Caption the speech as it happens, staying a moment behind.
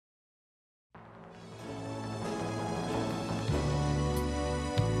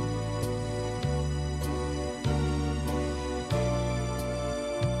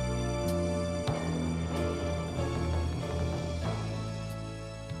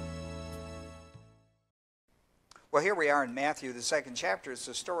Well, here we are in Matthew, the second chapter. It's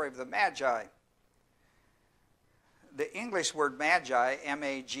the story of the Magi. The English word magi,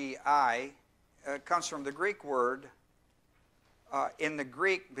 M-A-G-I, comes from the Greek word. In the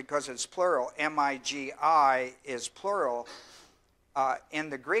Greek, because it's plural, M-I-G-I is plural. In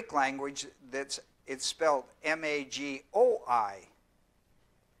the Greek language, it's spelled M-A-G-O-I.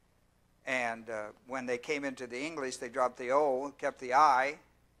 And when they came into the English, they dropped the O, kept the I,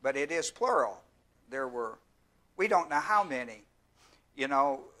 but it is plural. There were, we don't know how many. You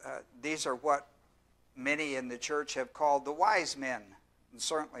know, these are what many in the church have called the wise men. And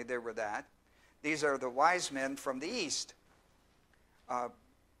certainly they were that. These are the wise men from the East.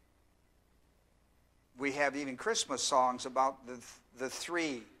 We have even Christmas songs about the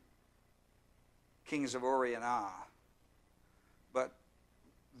three kings of Orient. But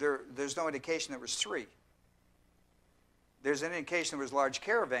there's no indication there was three. There's an indication there was a large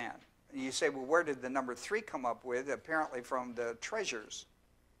caravan. And you say, well, where did the number three come up with? Apparently from the treasures,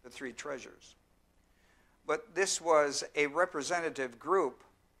 the three treasures. But this was a representative group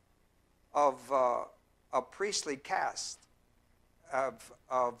of a priestly caste of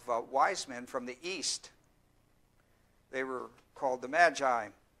wise men from the East. They were called the Magi.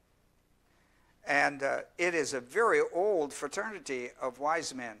 And it is a very old fraternity of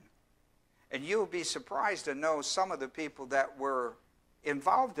wise men. And you'll be surprised to know some of the people that were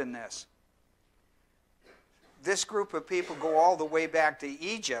involved in this. This group of people go all the way back to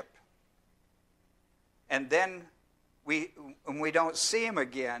Egypt. And then we don't see them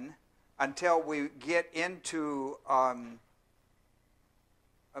again until we get into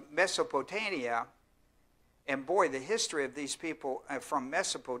Mesopotamia. And boy, the history of these people from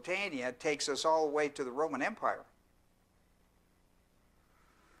Mesopotamia takes us all the way to the Roman Empire.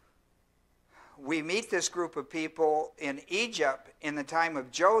 We meet this group of people in Egypt in the time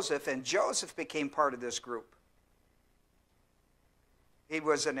of Joseph, and Joseph became part of this group. He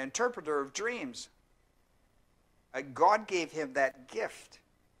was an interpreter of dreams. God gave him that gift.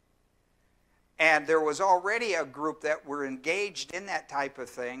 And there was already a group that were engaged in that type of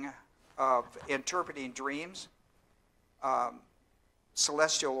thing, of interpreting dreams,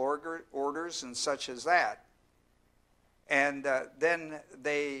 celestial orders and such as that. And then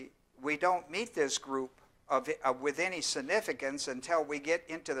we don't meet this group with any significance until we get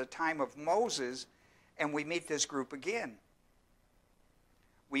into the time of Moses, and we meet this group again.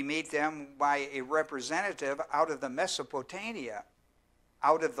 We meet them by a representative out of the Mesopotamia,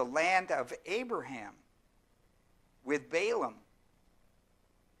 out of the land of Abraham, with Balaam.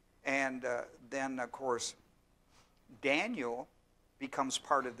 And then, of course, Daniel becomes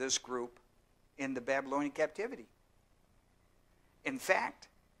part of this group in the Babylonian captivity. In fact,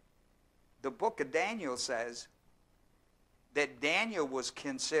 the book of Daniel says that Daniel was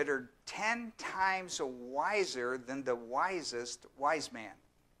considered 10 times wiser than the wisest wise man.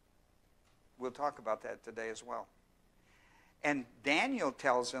 We'll talk about that today as well. And Daniel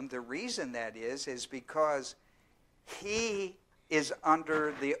tells them the reason that is because he is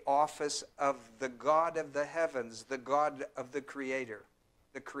under the office of the God of the heavens, the God of the Creator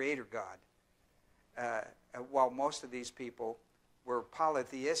God. While most of these people were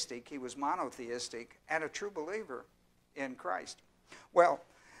polytheistic, he was monotheistic and a true believer in Christ. Well,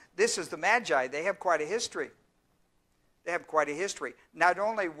 this is the Magi. They have quite a history. They have quite a history. Not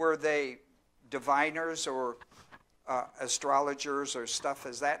only were they diviners or astrologers or stuff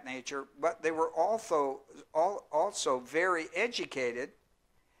as that nature, but they were also very educated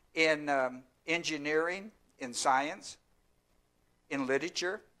in engineering, in science, in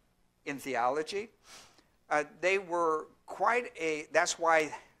literature, in theology. They were quite a, that's why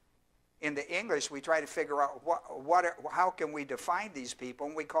in the English we try to figure out how can we define these people,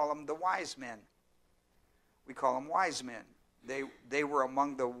 and we call them the wise men. We call them wise men. They were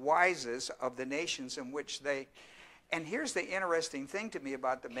among the wisest of the nations in which they... And here's the interesting thing to me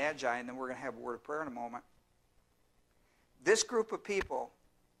about the Magi, and then we're going to have a word of prayer in a moment. This group of people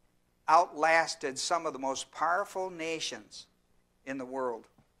outlasted some of the most powerful nations in the world.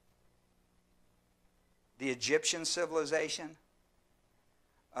 The Egyptian civilization,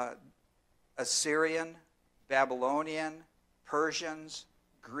 Assyrian, Babylonian, Persians,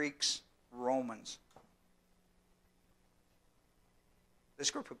 Greeks, Romans.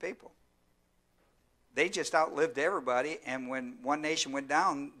 This group of people. They just outlived everybody, and when one nation went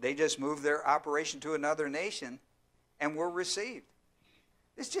down, they just moved their operation to another nation and were received.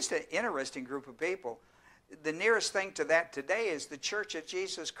 It's just an interesting group of people. The nearest thing to that today is the Church of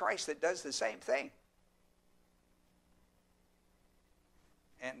Jesus Christ that does the same thing.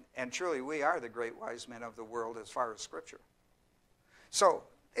 And truly, we are the great wise men of the world as far as Scripture. So,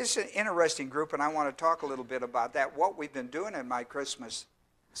 it's an interesting group, and I want to talk a little bit about that, what we've been doing in my Christmas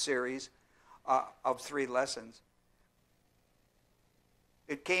series of 3 lessons.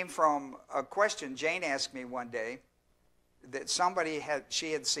 It came from a question Jane asked me one day that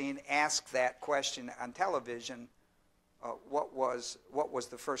she had seen ask that question on television, what was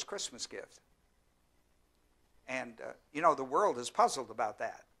the first Christmas gift? And, the world is puzzled about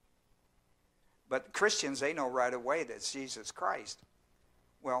that. But Christians, they know right away that it's Jesus Christ.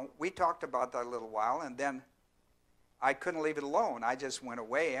 Well, we talked about that a little while, and then I couldn't leave it alone. I just went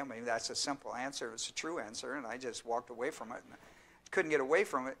away. I mean, that's a simple answer. It's a true answer, and I just walked away from it. And couldn't get away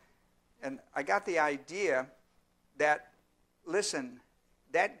from it. And I got the idea that, listen,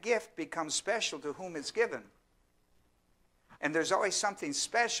 that gift becomes special to whom it's given. And there's always something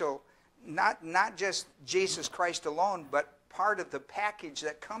special, not just Jesus Christ alone, but part of the package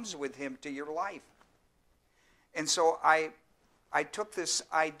that comes with him to your life. And so I took this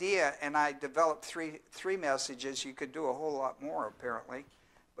idea and I developed three messages. You could do a whole lot more, apparently,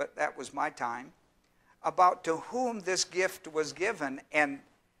 but that was my time, about to whom this gift was given and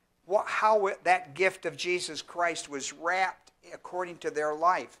how that gift of Jesus Christ was wrapped according to their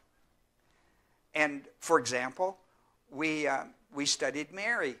life. And, for example, we studied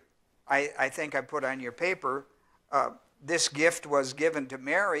Mary. I think I put on your paper, this gift was given to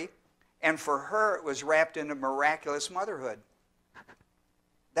Mary, and for her it was wrapped in a miraculous motherhood.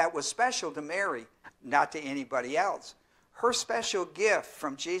 That was special to Mary, not to anybody else. Her special gift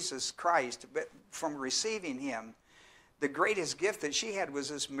from Jesus Christ, from receiving him, the greatest gift that she had was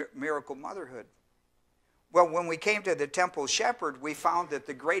this miracle motherhood. Well, when we came to the temple shepherd, we found that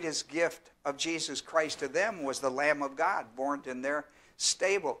the greatest gift of Jesus Christ to them was the Lamb of God, born in their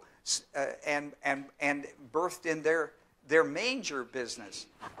stable and birthed in their manger business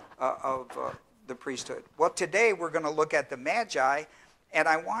of the priesthood. Well, today we're going to look at the Magi, and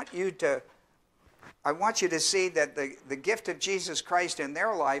I want you to see that the gift of Jesus Christ in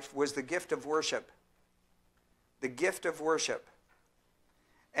their life was the gift of worship. The gift of worship.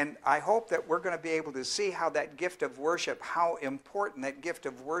 And I hope that we're going to be able to see how that gift of worship, how important that gift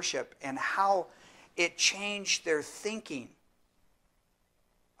of worship, and how it changed their thinking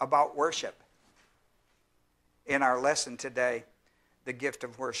about worship in our lesson today, the gift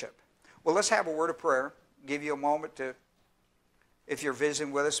of worship. Well, let's have a word of prayer. Give you a moment to, if you're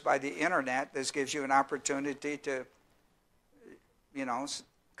visiting with us by the internet, this gives you an opportunity to,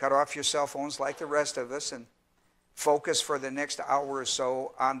 cut off your cell phones like the rest of us and focus for the next hour or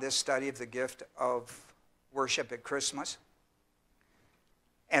so on this study of the gift of worship at Christmas.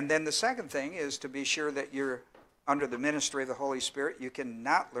 And then the second thing is to be sure that you're under the ministry of the Holy Spirit. You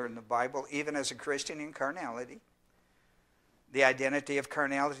cannot learn the Bible, even as a Christian, in carnality. The identity of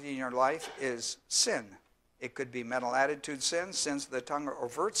carnality in your life is sin. It could be mental attitude sins, sins of the tongue, or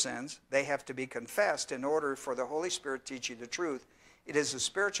overt sins. They have to be confessed in order for the Holy Spirit to teach you the truth. It is a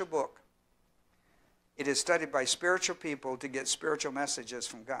spiritual book. It is studied by spiritual people to get spiritual messages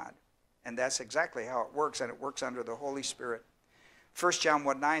from God. And that's exactly how it works, and it works under the Holy Spirit. 1 John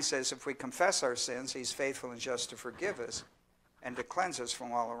 1:9 says, if we confess our sins, he's faithful and just to forgive us and to cleanse us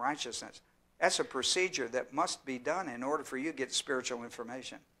from all unrighteousness. That's a procedure that must be done in order for you to get spiritual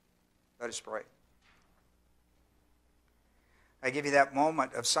information. Let us pray. I give you that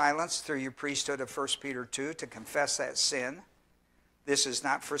moment of silence through your priesthood of 1 Peter 2 to confess that sin. This is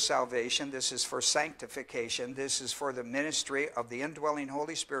not for salvation. This is for sanctification. This is for the ministry of the indwelling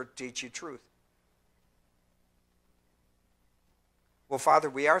Holy Spirit to teach you truth. Well, Father,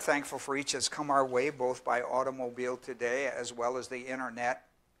 we are thankful for each that's come our way, both by automobile today as well as the internet.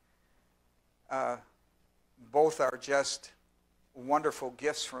 Both are just wonderful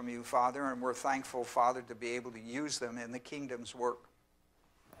gifts from you, Father, and we're thankful, Father, to be able to use them in the kingdom's work.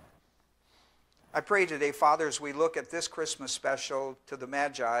 I pray today, Father, as we look at this Christmas special to the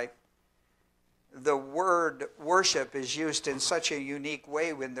Magi, the word worship is used in such a unique way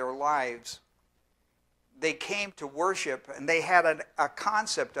in their lives. They came to worship, and they had a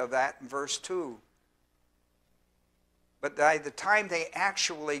concept of that in verse 2. But by the time they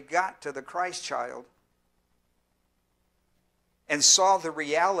actually got to the Christ child and saw the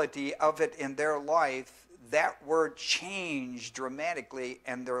reality of it in their life, that word changed dramatically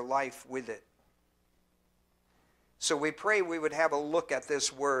and their life with it. So we pray we would have a look at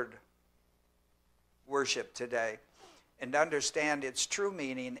this word, worship, today, and understand its true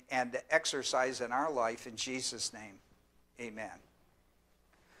meaning and exercise in our life in Jesus' name. Amen.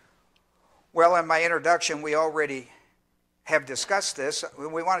 Well, in my introduction, we already have discussed this.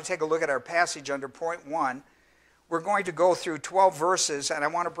 We want to take a look at our passage under point 1. We're going to go through 12 verses, and I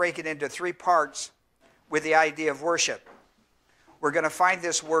want to break it into 3 parts with the idea of worship. We're going to find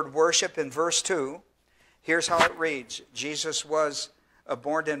this word worship in verse 2. Here's how it reads. Jesus was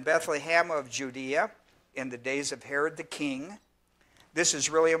born in Bethlehem of Judea in the days of Herod the king. This is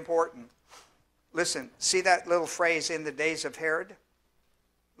really important. Listen, see that little phrase, in the days of Herod?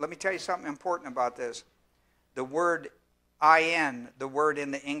 Let me tell you something important about this. The word in, the word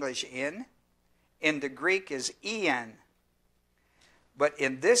in the English in the Greek is en. But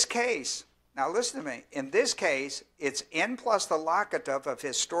in this case, now listen to me, in this case, it's in plus the locative of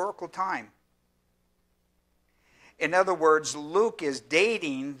historical time. In other words, Luke is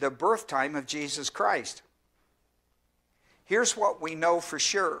dating the birth time of Jesus Christ. Here's what we know for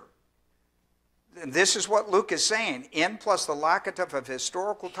sure. And this is what Luke is saying, in plus the locative of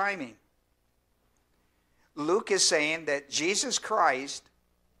historical timing. Luke is saying that Jesus Christ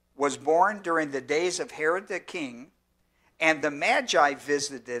was born during the days of Herod the king, and the Magi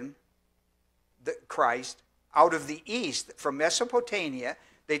visited Christ out of the east from Mesopotamia.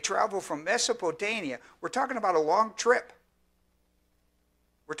 They traveled from Mesopotamia. We're talking about a long trip.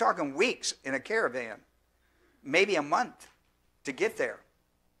 We're talking weeks in a caravan, maybe a month to get there.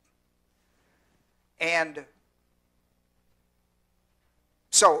 And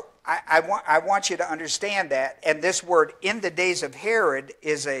so I want you to understand that. And this word, in the days of Herod,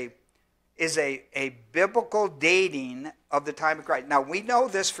 is a biblical dating of the time of Christ. Now, we know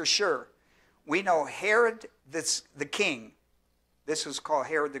this for sure. We know Herod, the king, this is called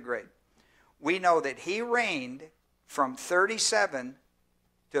Herod the Great. We know that he reigned from 37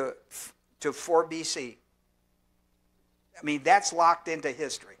 to 4 BC. I mean, that's locked into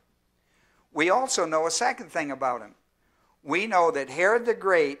history. We also know a second thing about him. We know that Herod the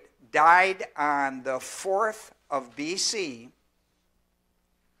Great died on the 4th of BC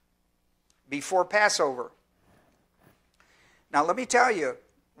before Passover. Now let me tell you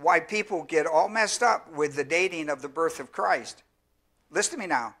why people get all messed up with the dating of the birth of Christ. Listen to me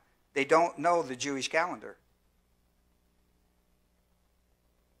now. They don't know the Jewish calendar.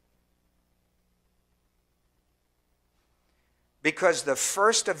 Because the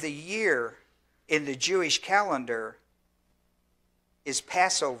first of the year in the Jewish calendar is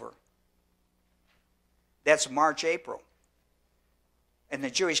Passover. That's March, April. In the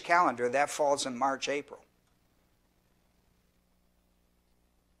Jewish calendar, that falls in March, April.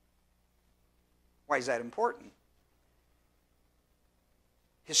 Why is that important?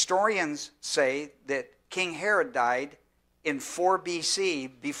 Historians say that King Herod died in 4 BC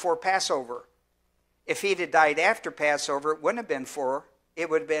before Passover. If he'd have died after Passover, it wouldn't have been 4, it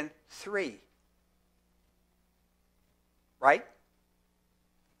would have been 3. Right?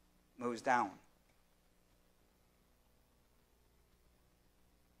 Moves down.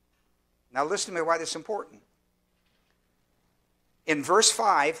 Now listen to me why this is important. In verse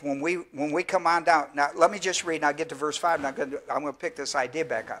 5, when we come on down, now let me just read, and I'll get to verse 5, and I'm going to pick this idea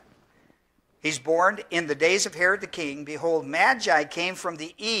back up. He's born in the days of Herod the king. Behold, Magi came from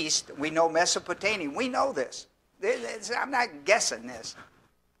the east. We know Mesopotamia. We know this. I'm not guessing this.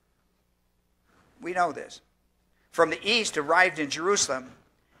 We know this. From the east arrived in Jerusalem,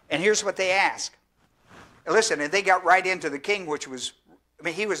 and here's what they asked. Listen, and they got right into the king, which was, I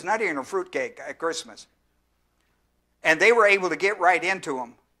mean, he was nuttier than a fruitcake at Christmas. And they were able to get right into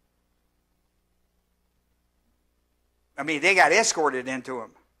him. I mean, they got escorted into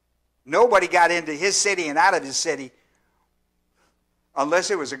him. Nobody got into his city and out of his city unless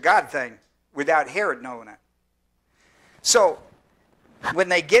it was a God thing, without Herod knowing it. So when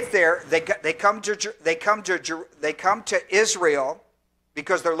they get there, they come to Israel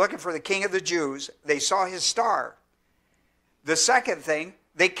because they're looking for the King of the Jews. They saw his star. The second thing,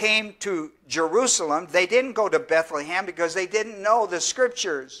 they came to Jerusalem. They didn't go to Bethlehem because they didn't know the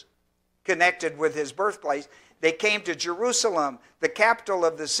scriptures connected with his birthplace. They came to Jerusalem, the capital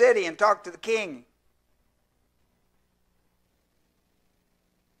of the city, and talked to the king.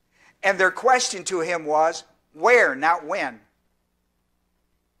 And their question to him was, where, not when.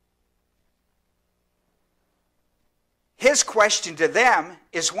 His question to them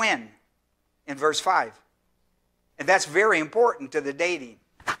is when, in verse 5. And that's very important to the dating.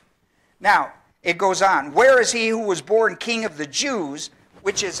 Now, it goes on. Where is he who was born king of the Jews,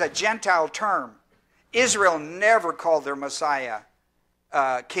 which is a Gentile term? Israel never called their Messiah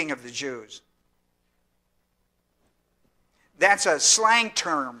king of the Jews. That's a slang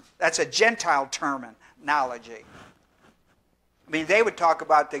term. That's a Gentile terminology. I mean, they would talk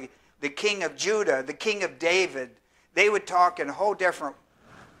about the king of Judah, the king of David. They would talk in whole different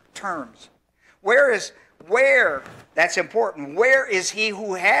terms. Where, that's important. Where is he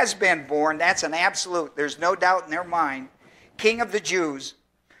who has been born? That's an absolute. There's no doubt in their mind. King of the Jews.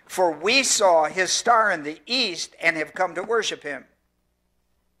 For we saw his star in the east and have come to worship him.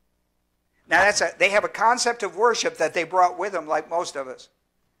 Now they have a concept of worship that they brought with them like most of us.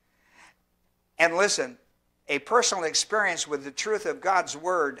 And listen, a personal experience with the truth of God's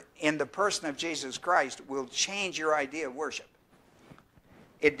word in the person of Jesus Christ will change your idea of worship.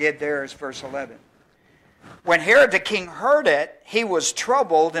 It did theirs, verse 11. When Herod the king heard it, he was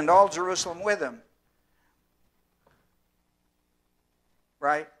troubled, and all Jerusalem with him.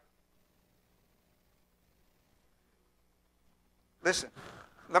 Right? Listen,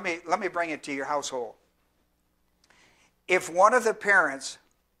 let me bring it to your household. If one of the parents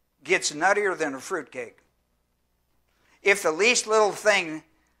gets nuttier than a fruitcake, if the least little thing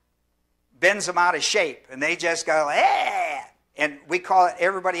bends them out of shape and they just go, eh, and we call it,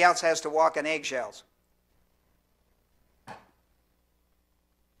 everybody else has to walk on eggshells. You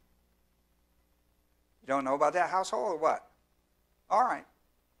don't know about that household or what? All right.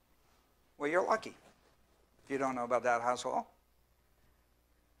 Well, you're lucky if you don't know about that household.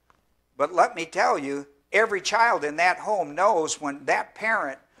 But let me tell you, every child in that home knows when that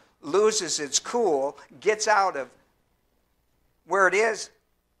parent loses its cool, gets out of where it is,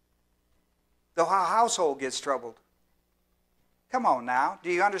 the whole household gets troubled. Come on now. Do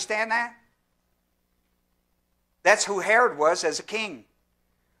you understand that? That's who Herod was as a king.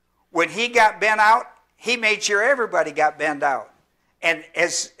 When he got bent out, he made sure everybody got bent out. And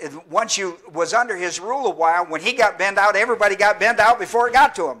once you was under his rule a while, when he got bent out, everybody got bent out before it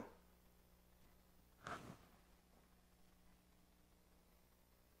got to him.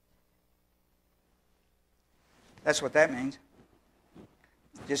 That's what that means.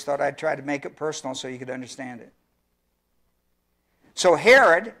 Just thought I'd try to make it personal so you could understand it. So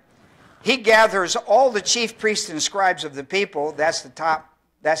Herod, he gathers all the chief priests and scribes of the people. That's the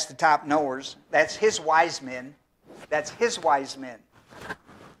top knowers. That's his wise men. That's his wise men.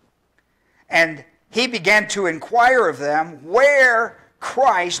 And he began to inquire of them where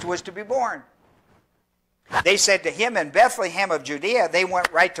Christ was to be born. They said to him, in Bethlehem of Judea. They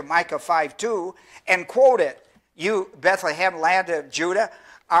went right to Micah 5:2 and quoted, "You, Bethlehem, land of Judah,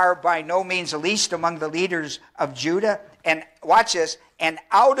 are by no means the least among the leaders of Judah. And watch this, and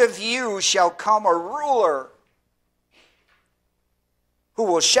out of you shall come a ruler who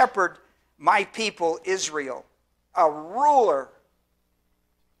will shepherd my people Israel." A ruler.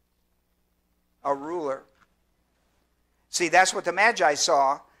 A ruler. See, that's what the Magi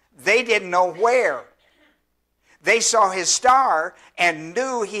saw. They didn't know where. They saw his star and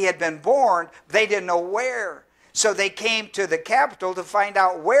knew he had been born. They didn't know where. So they came to the capital to find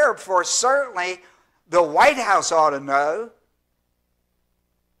out where, for certainly the White House ought to know.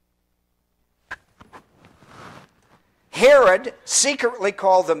 Herod secretly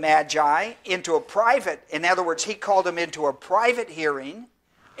called the Magi into a private, in other words, he called them into a private hearing,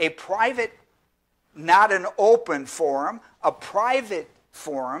 a private, not an open forum, a private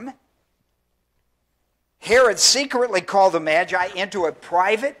forum. Herod secretly called the Magi into a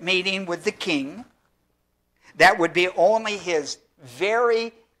private meeting with the king. That would be only his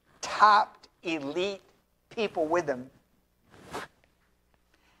very top elite people with him.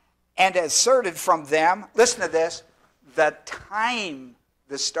 And asserted from them, listen to this, the time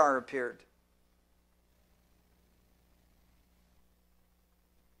the star appeared.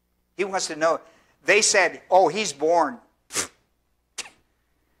 He wants to know. They said, oh, he's born.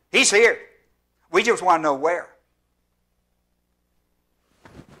 He's here. We just want to know where.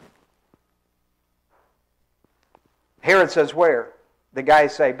 Herod says, where? The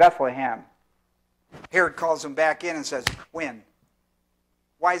guys say, Bethlehem. Herod calls them back in and says, when?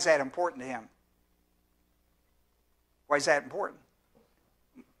 Why is that important to him? Why is that important?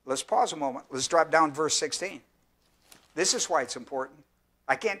 Let's pause a moment. Let's drop down to verse 16. This is why it's important.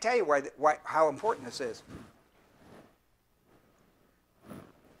 I can't tell you how important this is.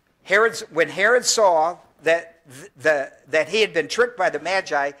 When Herod saw that he had been tricked by the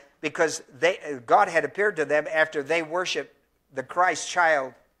Magi, because God had appeared to them after they worshiped the Christ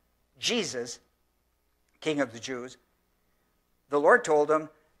child, Jesus, King of the Jews, the Lord told him,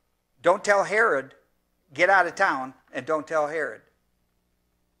 don't tell Herod, get out of town, and don't tell Herod.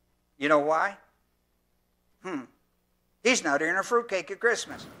 You know why? He's not eating a fruitcake at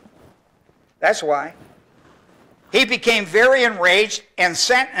Christmas. That's why. He became very enraged and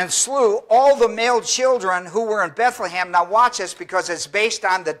sent and slew all the male children who were in Bethlehem. Now watch this, because it's based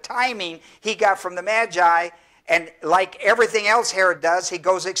on the timing he got from the Magi. And like everything else Herod does, he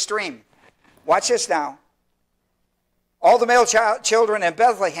goes extreme. Watch this now. All the male children in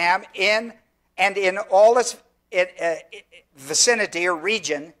Bethlehem in all its vicinity or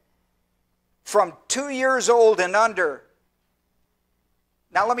region from 2 years old and under.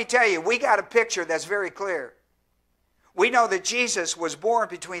 Now let me tell you, we got a picture that's very clear. We know that Jesus was born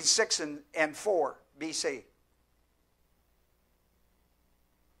between 6 and 4 BC.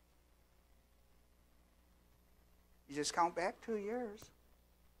 You just count back 2 years.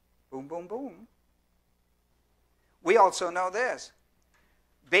 Boom, boom, boom. We also know this.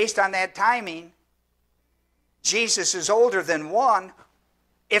 Based on that timing, Jesus is older than 1.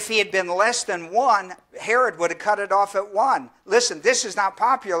 If he had been less than 1, Herod would have cut it off at 1. Listen, this is not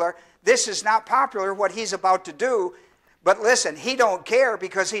popular. This is not popular, what he's about to do. But listen, he don't care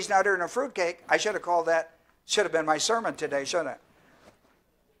because he's not eating a fruitcake. I should have called that, should have been my sermon today, shouldn't it?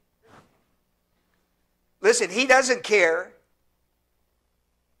 Listen, he doesn't care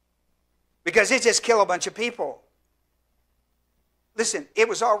because he just killed a bunch of people. Listen, it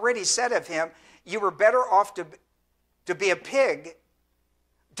was already said of him, you were better off to be a pig,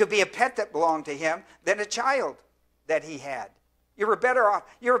 to be a pet that belonged to him, than a child that he had. You were better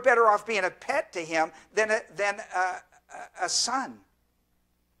off being a pet to him than a son.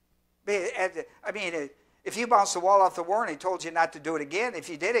 I mean, if you bounced the wall off the wall and he told you not to do it again, if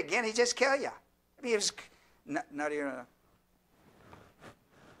you did it again, he'd just kill you. I mean, it was not even a...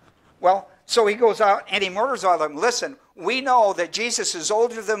 Well, so he goes out and he murders all of them. Listen, we know that Jesus is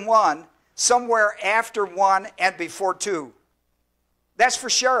older than 1, somewhere after 1 and before 2. That's for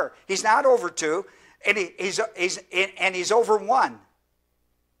sure. He's not over 2, and he's over 1.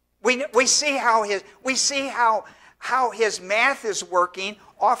 We see how his math is working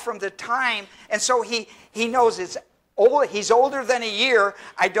off from the time, and so he knows he's older than a year.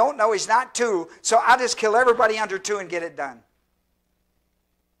 I don't know, he's not 2, so I'll just kill everybody under 2 and get it done.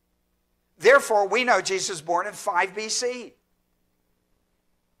 Therefore, we know Jesus was born in 5 BC.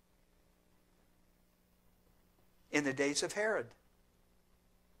 In the days of Herod.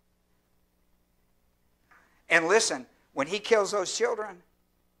 And listen, when he kills those children,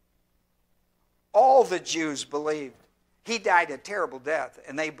 all the Jews believed he died a terrible death,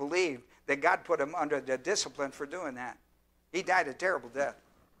 and they believed that God put him under the discipline for doing that. He died a terrible death.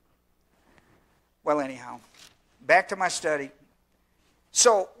 Well, anyhow, back to my study.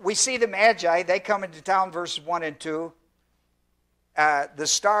 So we see the Magi, they come into town, verses 1 and 2. The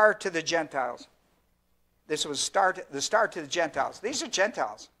star to the Gentiles. This was the star to the Gentiles. These are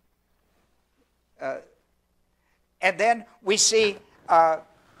Gentiles. And then we see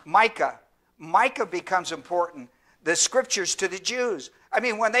Micah. Micah becomes important. The scriptures to the Jews. I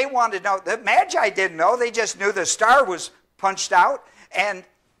mean, when they wanted to know, the Magi didn't know. They just knew the star was punched out. And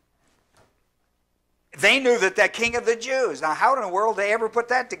they knew that king of the Jews. Now, how in the world did they ever put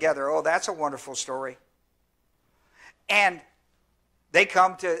that together? Oh, that's a wonderful story. And they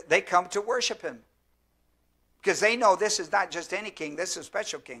come to worship him. Because they know this is not just any king, this is a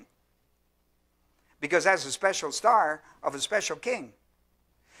special king. Because that's a special star of a special king.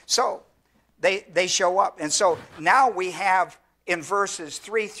 So, they show up. And so, now we have, in verses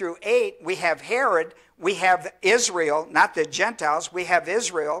 3 through 8, we have Herod, we have Israel, not the Gentiles, we have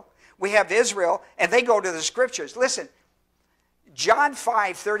Israel. We have Israel, and they go to the scriptures. Listen, John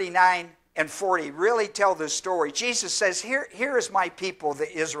 5:39 and 40 really tell this story. Jesus says, here is my people,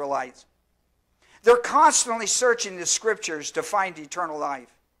 the Israelites. They're constantly searching the scriptures to find eternal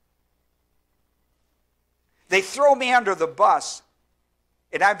life. They throw me under the bus,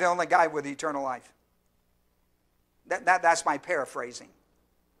 and I'm the only guy with eternal life. That's my paraphrasing.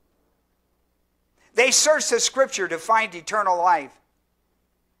 They search the scripture to find eternal life.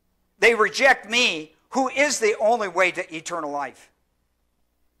 They reject me, who is the only way to eternal life.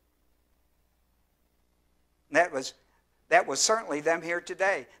 That was certainly them here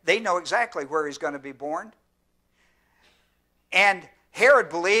today. They know exactly where he's going to be born. And Herod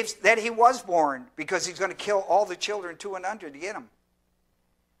believes that he was born because he's going to kill all the children 2 and under to get them.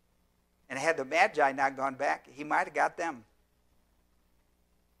 And had the Magi not gone back, he might have got them.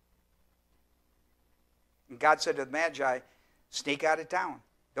 And God said to the Magi, sneak out of town.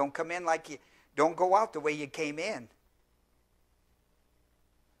 Don't come in like you, don't go out the way you came in.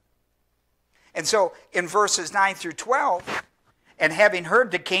 And so in verses 9 through 12, and having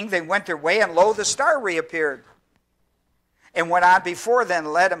heard the king, they went their way, and lo, the star reappeared. And went on before them,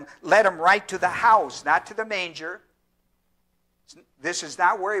 led him right to the house, not to the manger. This is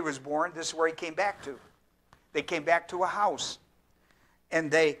not where he was born, this is where he came back to. They came back to a house.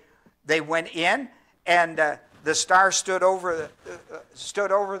 And they went in, and the star stood over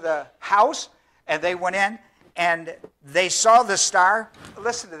the house, and they went in, and they saw the star.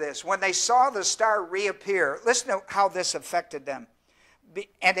 Listen to this. When they saw the star reappear, listen to how this affected them.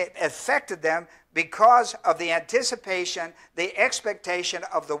 And it affected them because of the anticipation, the expectation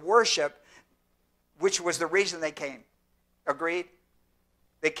of the worship, which was the reason they came. Agreed?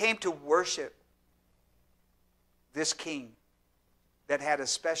 They came to worship. this king that had a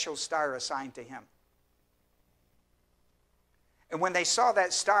special star assigned to him. And when they saw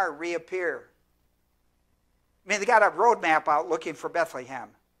that star reappear, I mean, they got a road map out looking for Bethlehem.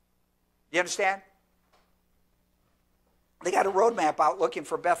 You understand? They got a road map out looking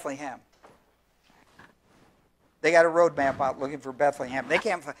for Bethlehem. They got a road map out looking for Bethlehem. They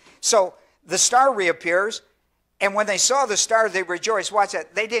can't find. So the star reappears, and when they saw the star, they rejoiced. Watch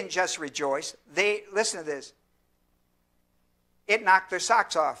that. They didn't just rejoice. They, listen to this. It knocked their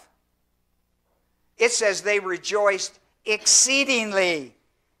socks off. It says they rejoiced exceedingly.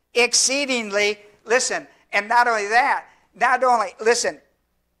 Exceedingly. Listen, and not only that, listen,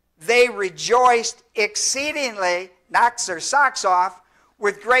 they rejoiced exceedingly, knocks their socks off,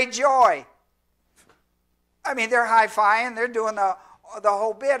 with great joy. I mean, they're high-fiving, they're doing the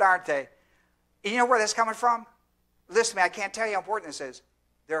whole bit, aren't they? And you know where that's coming from? Listen to me, I can't tell you how important this is.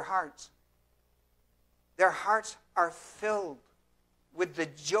 Their hearts. Their hearts are filled with the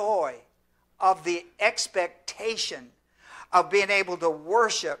joy of the expectation of being able to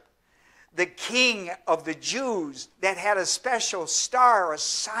worship the King of the Jews that had a special star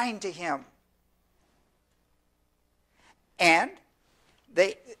assigned to him. And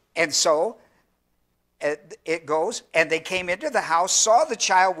so it goes, and they came into the house, saw the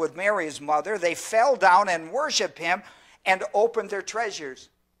child with Mary his mother. They fell down and worshiped him and opened their treasures.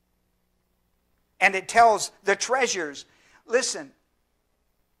 And it tells the treasures, listen,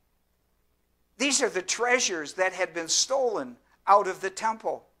 these are the treasures that had been stolen out of the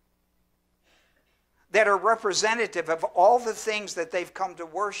temple, that are representative of all the things that they've come to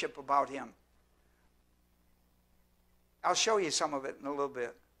worship about him. I'll show you some of it in a little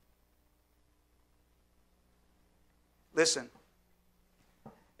bit. Listen,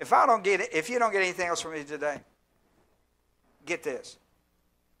 if you don't get anything else from me today, get this.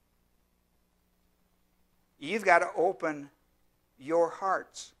 You've got to open your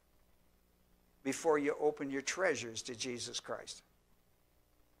hearts before you open your treasures to Jesus Christ.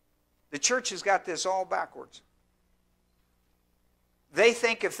 The church has got this all backwards. They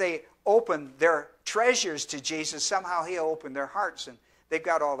think if they open their treasures to Jesus, somehow he'll open their hearts, and they've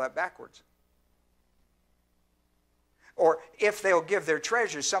got all that backwards. Or if they'll give their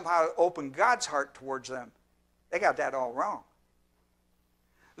treasures, somehow open God's heart towards them. They got that all wrong.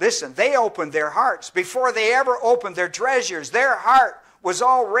 Listen, they opened their hearts. Before they ever opened their treasures, their heart was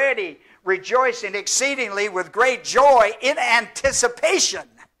already rejoicing exceedingly with great joy in anticipation.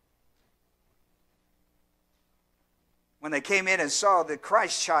 When they came in and saw the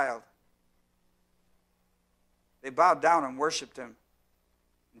Christ child, they bowed down and worshiped him,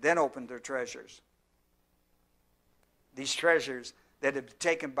 then opened their treasures. These treasures that had been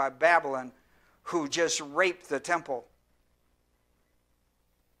taken by Babylon, who just raped the temple.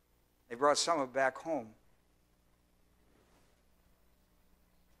 They brought some of it back home.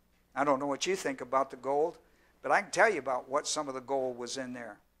 I don't know what you think about the gold, but I can tell you about what some of the gold was in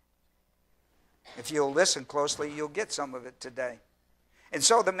there. If you'll listen closely, you'll get some of it today. And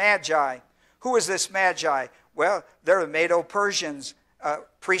so the Magi. Who is this Magi? Well, they're the Medo-Persians,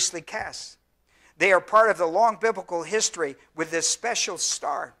 priestly caste. They are part of the long biblical history with this special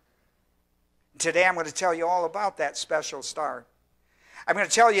star. Today I'm going to tell you all about that special star. I'm going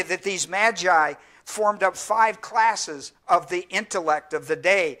to tell you that these Magi formed up 5 classes of the intellect of the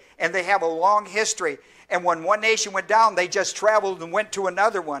day, and they have a long history. And when one nation went down, they just traveled and went to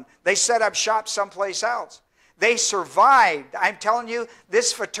another one. They set up shop someplace else. They survived. I'm telling you,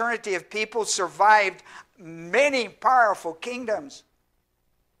 this fraternity of people survived many powerful kingdoms.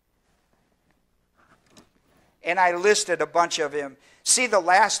 And I listed a bunch of them. See the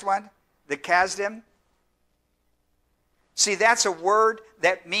last one, the Kasdim? See, that's a word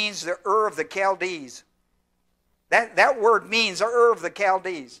that means the Ur of the Chaldees. That word means the Ur of the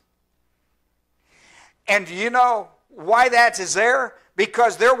Chaldees. And do you know why that is there?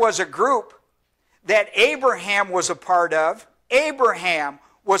 Because there was a group that Abraham was a part of. Abraham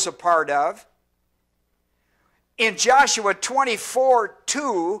was a part of. In Joshua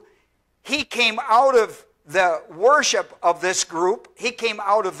 24:2, he came out of the worship of this group. He came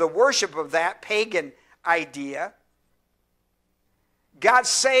out of the worship of that pagan idea. Got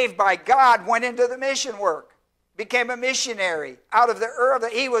saved by God, went into the mission work. Became a missionary out of the Ur of the...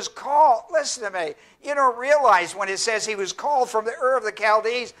 He was called, listen to me, you don't realize when it says he was called from the Ur of the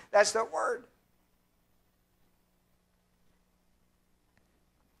Chaldees, that's the word.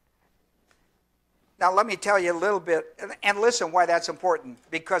 Now let me tell you a little bit, and listen why that's important.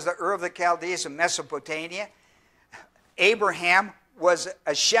 Because the Ur of the Chaldees in Mesopotamia, Abraham was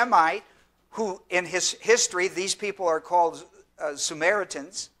a Shemite who in his history, these people are called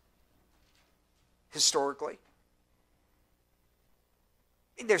Samaritans, historically.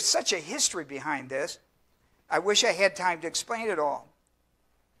 There's such a history behind this. I wish I had time to explain it all.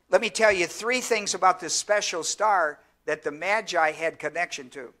 Let me tell you 3 things about this special star that the Magi had connection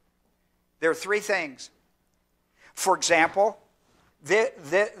to. There are 3 things. For example,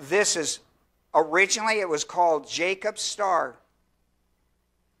 this is, originally it was called Jacob's star,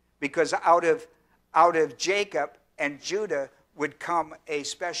 because out of Jacob and Judah would come a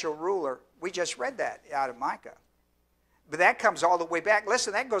special ruler. We just read that out of Micah. But that comes all the way back.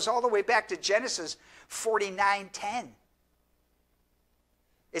 Listen, that goes all the way back to Genesis 49:10.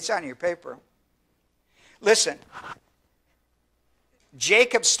 It's on your paper. Listen,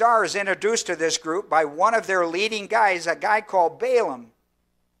 Jacob's star is introduced to this group by one of their leading guys, a guy called Balaam.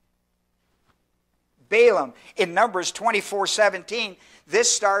 Balaam, in Numbers 24:17,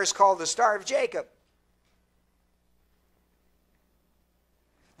 this star is called the Star of Jacob.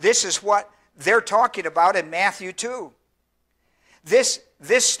 This is what they're talking about in Matthew 2. This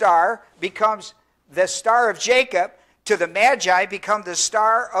star becomes the Star of Jacob. To the Magi become the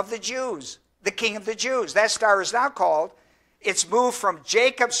Star of the Jews, the King of the Jews. That star is now called, it's moved from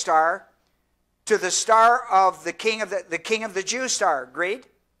Jacob's star to the star of the King of the Jews star. Agreed?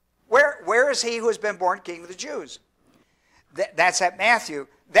 Where is he who has been born King of the Jews? That's at Matthew.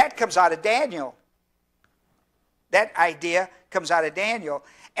 That comes out of Daniel. That idea comes out of Daniel.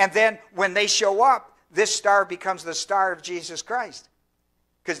 And then when they show up, this star becomes the star of Jesus Christ.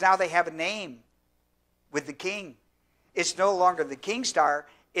 Because now they have a name with the king. It's no longer the king star.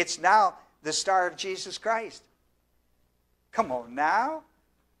 It's now the star of Jesus Christ. Come on now.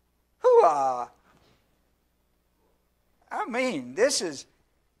 Hoo-ah. I mean, this is...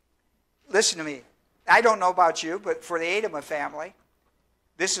 Listen to me. I don't know about you, but for the Adema family,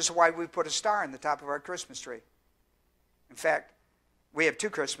 this is why we put a star on the top of our Christmas tree. In fact, we have 2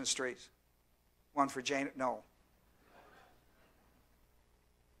 Christmas trees. One for Jane, no.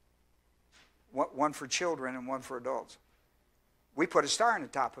 One for children and one for adults. We put a star on the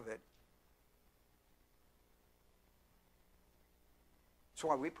top of it. That's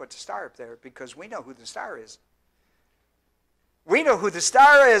why we put the star up there, because we know who the star is. We know who the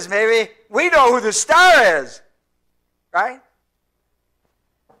star is, maybe. We know who the star is. Right?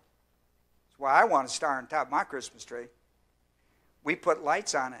 That's why I want a star on top of my Christmas tree. We put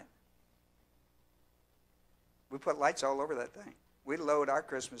lights on it. We put lights all over that thing. We load our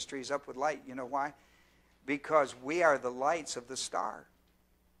Christmas trees up with light. You know why? Because we are the lights of the star.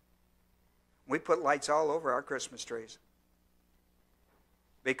 We put lights all over our Christmas trees.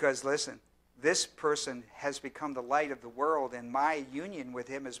 Because, listen, this person has become the light of the world, and my union with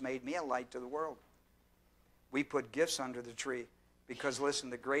him has made me a light to the world. We put gifts under the tree because,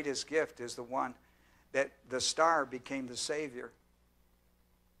 listen, the greatest gift is the one that the star became the Savior.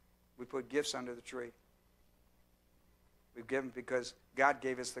 We put gifts under the tree. We've given because God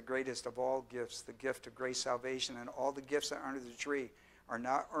gave us the greatest of all gifts, the gift of grace, salvation, and all the gifts that are under the tree are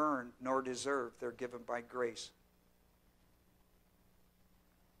not earned nor deserved. They're given by grace.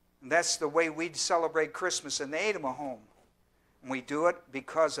 And that's the way we celebrate Christmas in the Adema home. And we do it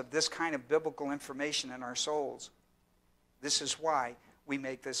because of this kind of biblical information in our souls. This is why we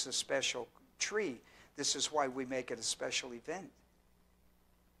make this a special tree. This is why we make it a special event.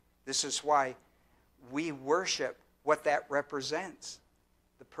 This is why we worship what that represents,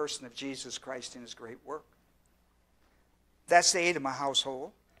 the person of Jesus Christ and his great work. That's the Adema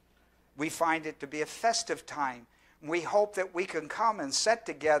household. We find it to be a festive time. We hope that we can come and sit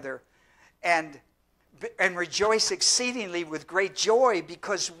together and rejoice exceedingly with great joy,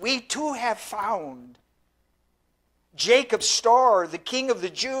 because we too have found Jacob's star, the King of the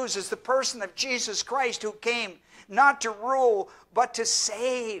Jews, is the person of Jesus Christ, who came not to rule but to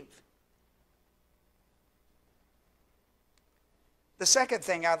save. The second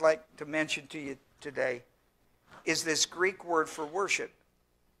thing I'd like to mention to you today is this Greek word for worship.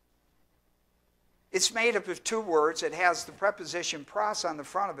 It's made up of 2 words. It has the preposition pros on the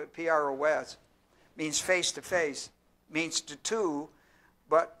front of it, P-R-O-S, means face to face, means to two,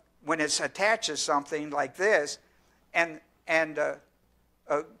 but when it's attached to something like this, and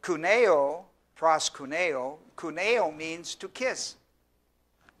kuneo, pros kuneo, kuneo means to kiss.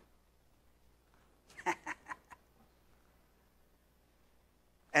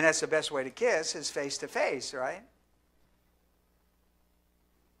 And that's the best way to kiss, is face to face, right?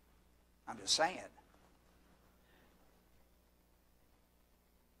 I'm just saying.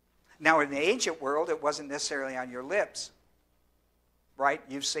 Now, in the ancient world, it wasn't necessarily on your lips, right?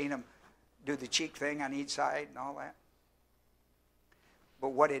 You've seen them do the cheek thing on each side and all that.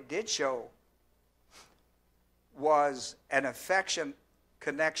 But what it did show was an affectionate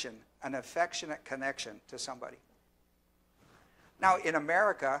connection to somebody. Now, in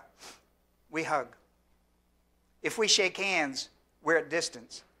America, we hug. If we shake hands, we're at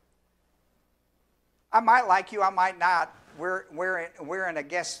distance. I might like you, I might not. We're in a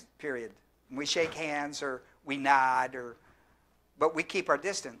guest period. We shake hands or we nod, but we keep our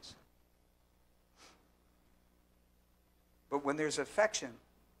distance. But when there's affection,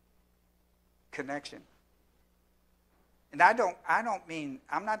 connection, and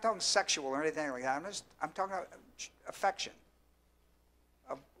I'm not talking sexual or anything like that. I'm talking about affection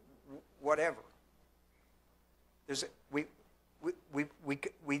of whatever. We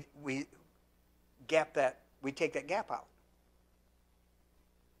gap that. We take that gap out.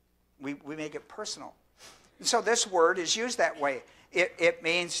 We make it personal. And so this word is used that way. It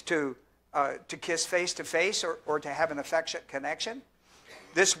means to kiss face to face or to have an affectionate connection.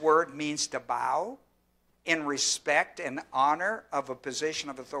 This word means to bow in respect and honor of a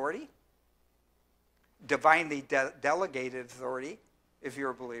position of authority, divinely delegated authority, if you're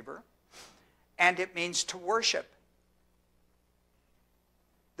a believer. And it means to worship.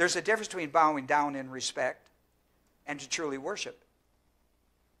 There's a difference between bowing down in respect and to truly worship.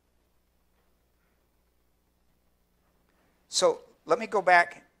 So let me go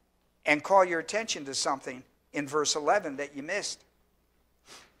back and call your attention to something in verse 11 that you missed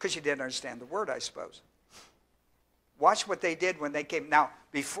because you didn't understand the word, I suppose. Watch what they did when they came. Now,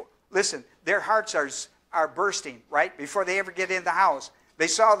 listen, their hearts are bursting, right? Before they ever get in the house. They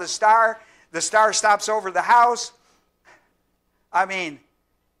saw the star stops over the house. I mean,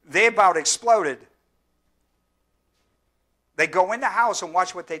 they about exploded. They go in the house and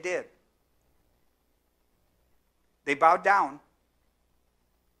watch what they did. They bowed down,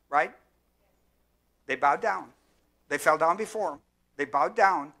 right? They bowed down. They fell down before him. They bowed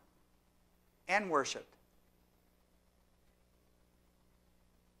down and worshiped.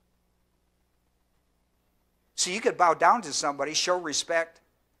 So you could bow down to somebody, show respect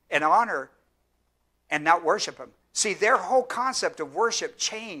and honor, and not worship him. See, their whole concept of worship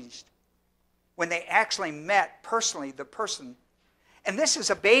changed when they actually met personally the person. And this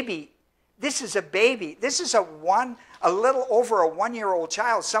is a baby. This is a baby. This is a little over a 1-year-old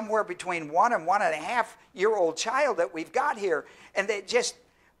child, somewhere between 1 and 1.5-year-old child that we've got here. And they just,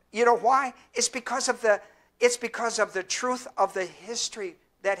 you know why? It's because of the truth of the history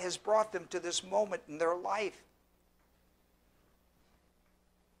that has brought them to this moment in their life.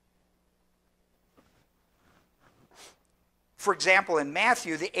 For example, in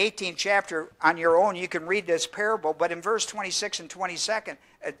Matthew, the 18th chapter, on your own, you can read this parable, but in verse 26 and 27,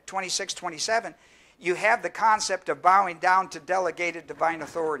 you have the concept of bowing down to delegated divine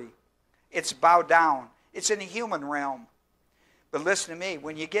authority. It's bow down. It's in the human realm. But listen to me,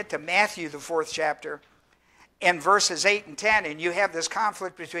 when you get to Matthew, the 4th chapter, in verses 8 and 10, and you have this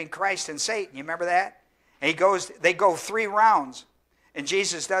conflict between Christ and Satan, you remember that? And they go 3 rounds, and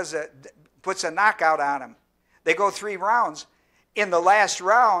Jesus puts a knockout on him. They go 3 rounds. In the last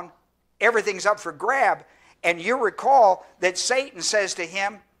round, everything's up for grab. And you recall that Satan says to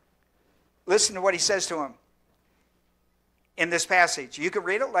him, listen to what he says to him in this passage. You can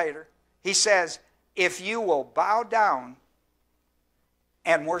read it later. He says, if you will bow down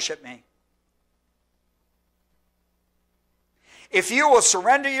and worship me, if you will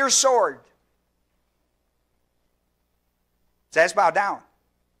surrender your sword, says bow down.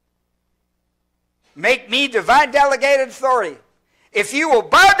 Make me divine delegated authority. If you will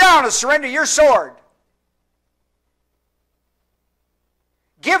bow down and surrender your sword,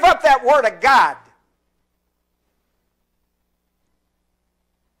 give up that word of God.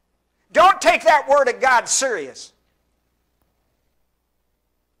 Don't take that word of God serious.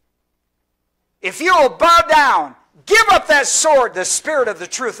 If you will bow down, give up that sword, the spirit of the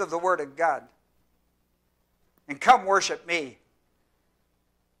truth of the word of God, and come worship me,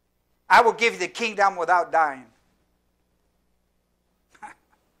 I will give you the kingdom without dying.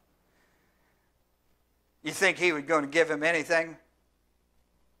 You think he was going to give him anything?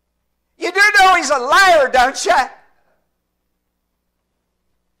 You do know he's a liar, don't you?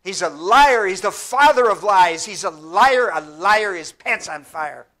 He's a liar. He's the father of lies. He's a liar. A liar. His pants on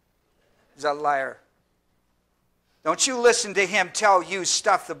fire. He's a liar. Don't you listen to him tell you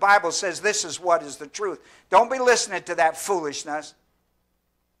stuff. The Bible says this is what is the truth. Don't be listening to that foolishness.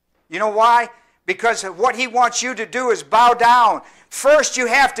 You know why? Because what he wants you to do is bow down. First, you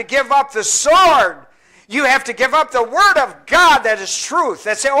have to give up the sword. You have to give up the word of God that is truth.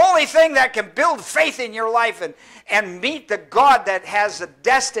 That's the only thing that can build faith in your life and meet the God that has a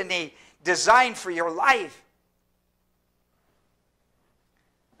destiny designed for your life.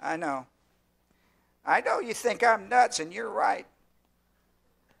 I know. I know you think I'm nuts, and you're right.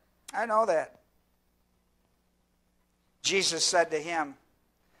 I know that. Jesus said to him,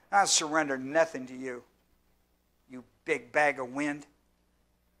 I surrender nothing to you, you big bag of wind.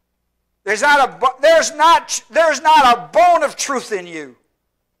 There's not a bone of truth in you.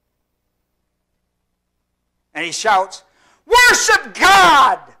 And he shouts, worship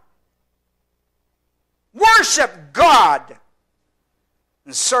God! Worship God!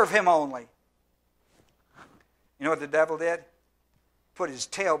 And serve him only. You know what the devil did? Put his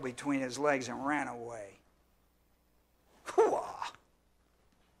tail between his legs and ran away. Hoo-ah.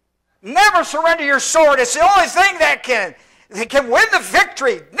 Never surrender your sword. It's the only thing that can win the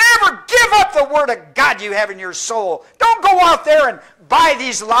victory. Never give up the word of God you have in your soul. Don't go out there and buy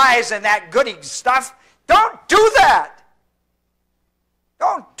these lies and that goody stuff. Don't do that.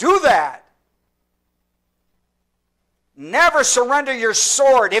 Don't do that. Never surrender your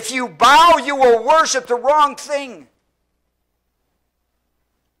sword. If you bow, you will worship the wrong thing.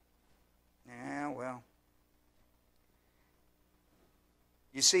 Yeah, well.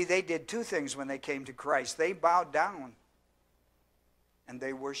 You see, they did two things when they came to Christ. They bowed down and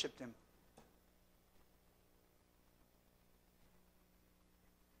they worshiped him.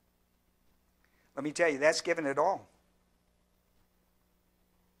 Let me tell you, that's giving it all.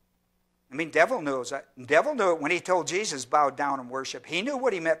 I mean, devil knows that. Devil knew it when he told Jesus, bow down and worship. He knew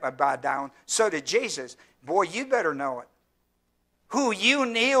what he meant by bow down. So did Jesus. Boy, you better know it. Who you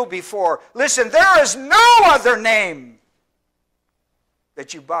kneel before. Listen, there is no other name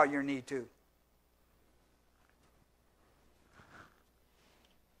that you bow your knee to.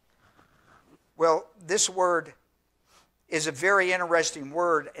 Well, this word is a very interesting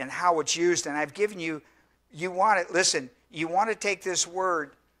word and how it's used. And I've given you, you want it, listen, you want to take this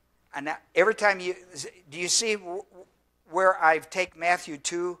word, and every time do you see where I've taken Matthew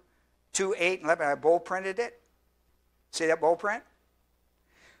 2, 8, and 11, I bold printed it? See that bold print?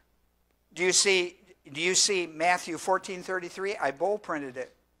 Do you see Matthew 14:33? I bold printed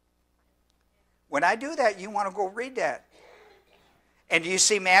it. When I do that, you want to go read that. And do you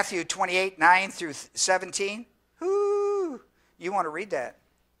see Matthew 28, 9 through 17? Whoo! You want to read that.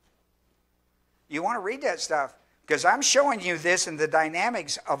 You want to read that stuff. Because I'm showing you this in the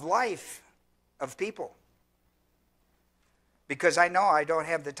dynamics of life of people. Because I know I don't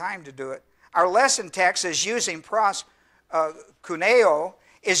have the time to do it. Our lesson text is using kuneo,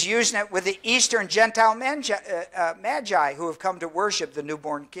 is using it with the Eastern Gentile magi who have come to worship the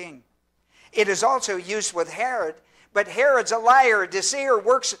newborn king. It is also used with Herod, but Herod's a liar, a deceiver,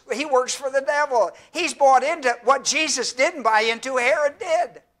 he works for the devil. He's bought into what Jesus didn't buy into, Herod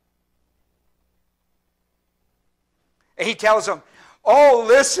did. He tells them, oh,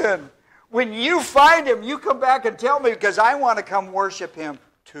 listen, when you find him, you come back and tell me because I want to come worship him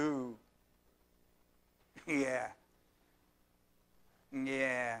too. Yeah.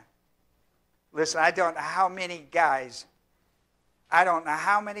 Yeah. Listen, I don't know how many guys, I don't know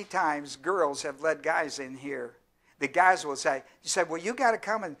how many times girls have led guys in here. The guys will say, well, you've got to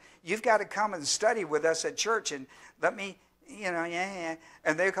come and study with us at church and let me, yeah.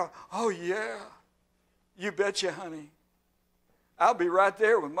 And they go, oh, yeah, you betcha, honey. I'll be right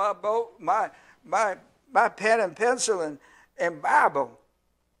there with my boat, my pen and pencil and Bible.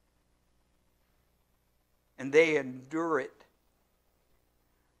 And they endure it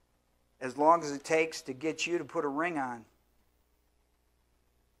as long as it takes to get you to put a ring on.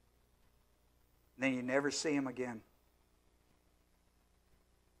 Then you never see them again.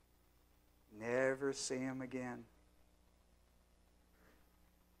 Never see them again.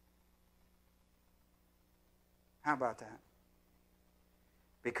 How about that?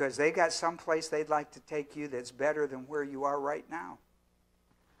 Because they got someplace they'd like to take you that's better than where you are right now.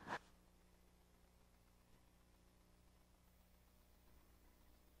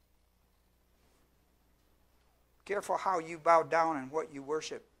 Careful how you bow down and what you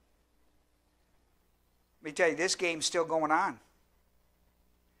worship. Let me tell you, this game's still going on.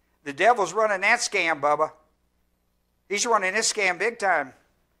 The devil's running that scam, Bubba. He's running this scam big time.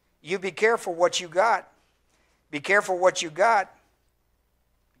 You be careful what you got. Be careful what you got.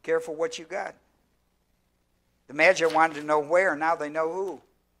 Be careful what you got. The Magi wanted to know where, now they know who.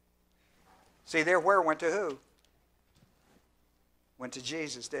 See, their where went to who? Went to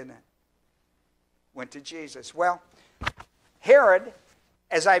Jesus, didn't it? Went to Jesus. Well, Herod,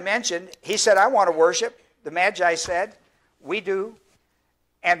 as I mentioned, he said, I want to worship. The Magi said, we do.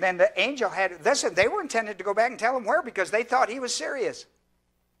 And then the angel had, listen, they were intended to go back and tell him where because they thought he was serious.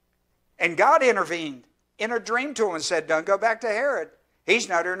 And God intervened in a dream to him and said, don't go back to Herod. He's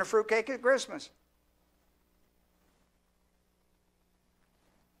not eating a fruitcake at Christmas.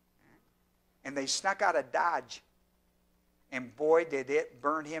 And they snuck out of Dodge. And boy, did it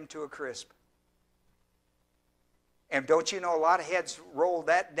burn him to a crisp. And don't you know a lot of heads rolled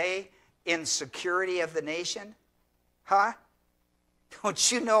that day in security of the nation? Huh?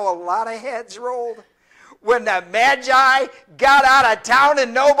 Don't you know a lot of heads rolled? When the Magi got out of town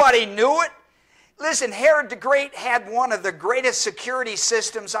and nobody knew it? Listen, Herod the Great had one of the greatest security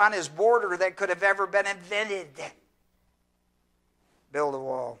systems on his border that could have ever been invented. Build a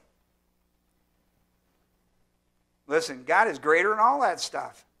wall. Listen, God is greater than all that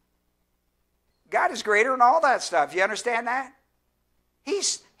stuff. God is greater than all that stuff. You understand that? He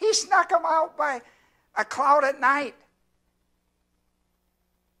snuck them out by a cloud at night.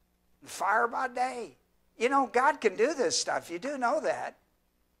 Fire by day. You know, God can do this stuff. You do know that.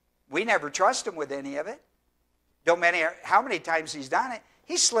 We never trust him with any of it. Don't matter how many times he's done it.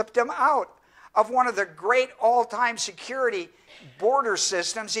 He slipped them out of one of the great all-time security border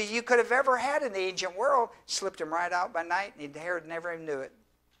systems that you could have ever had in the ancient world. Slipped them right out by night, and Herod never even knew it.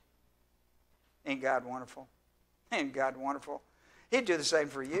 Ain't God wonderful? Ain't God wonderful? He'd do the same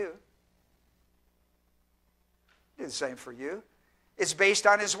for you. He'd do the same for you. It's based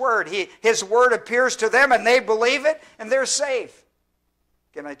on his word. His word appears to them, and they believe it, and they're safe.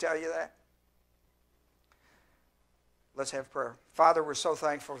 Can I tell you that? Let's have prayer. Father, we're so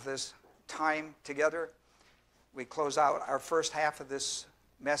thankful for this time together. We close out our first half of this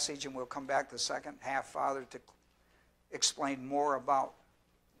message, and we'll come back the second half, Father, to explain more about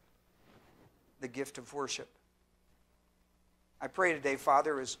the gift of worship. I pray today,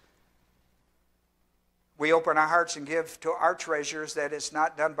 Father, as we open our hearts and give to our treasures, that it's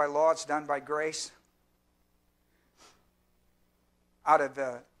not done by law, it's done by grace. Out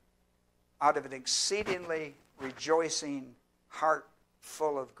of an exceedingly rejoicing heart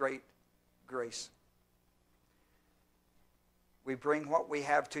full of great grace. We bring what we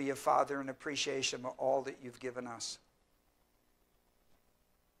have to you, Father, in appreciation of all that you've given us.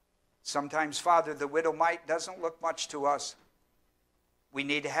 Sometimes, Father, the widow mite doesn't look much to us. We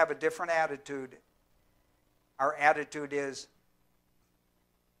need to have a different attitude. Our attitude is,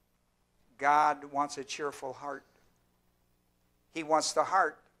 God wants a cheerful heart. He wants the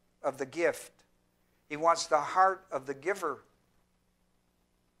heart of the gift. He wants the heart of the giver.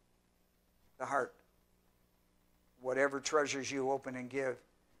 The heart. Whatever treasures you open and give,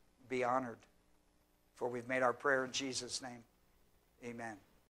 be honored. For we've made our prayer in Jesus' name. Amen.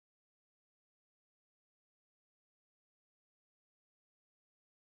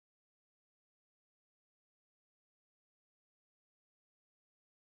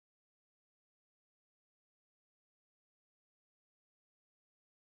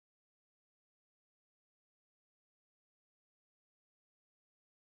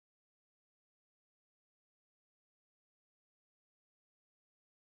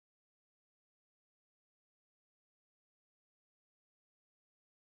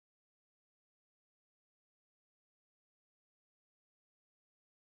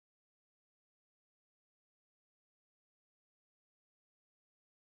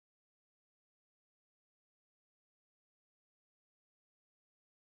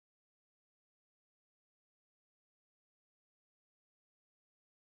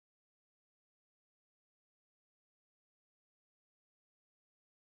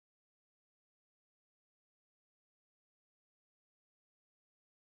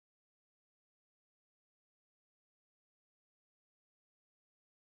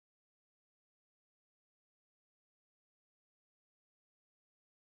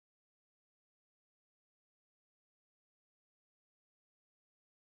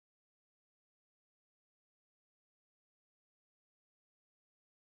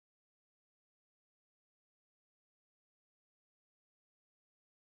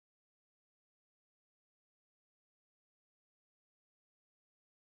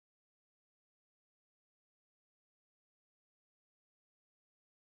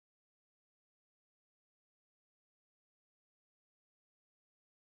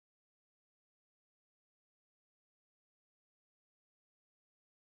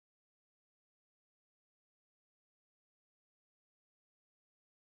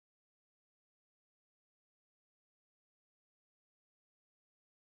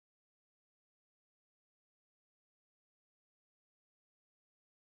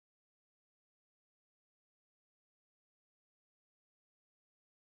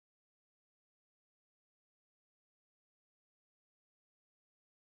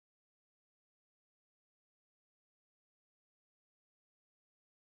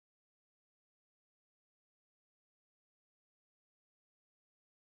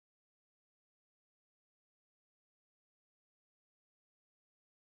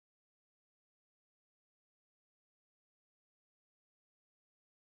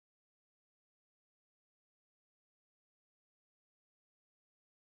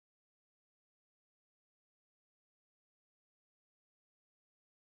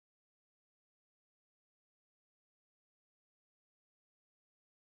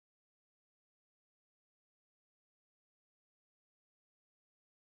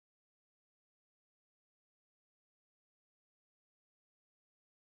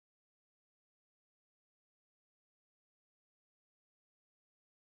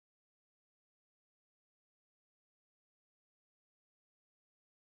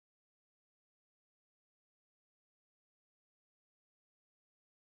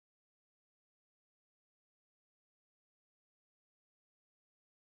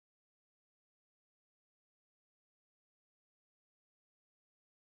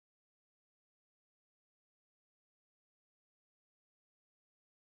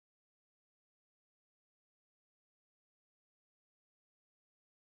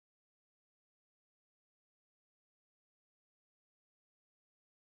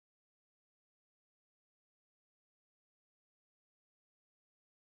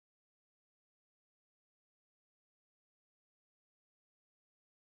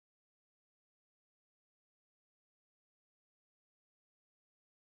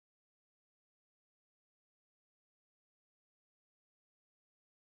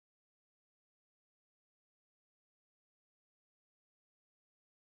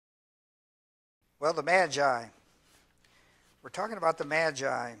 Well, the Magi. We're talking about the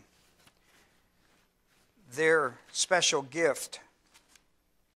Magi. Their special gift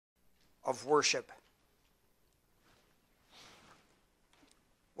of worship.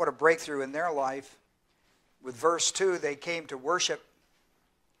 What a breakthrough in their life. With verse 2, they came to worship.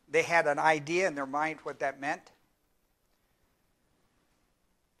 They had an idea in their mind what that meant.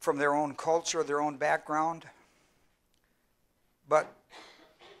 From their own culture, their own background. But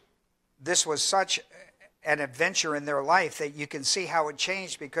this was such an adventure in their life that you can see how it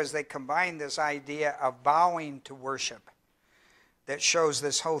changed because they combined this idea of bowing to worship. That shows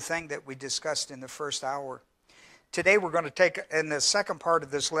this whole thing that we discussed in the first hour. Today we're going to take, in the second part of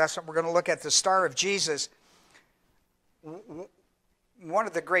this lesson, we're going to look at the star of Jesus. One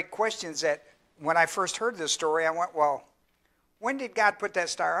of the great questions that when I first heard this story, I went, well, when did God put that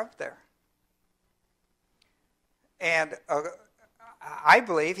star up there? And I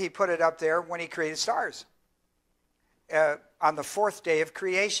believe he put it up there when he created stars. On the fourth day of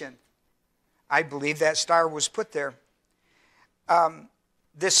creation. I believe that star was put there.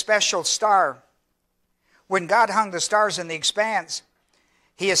 This special star, when God hung the stars in the expanse,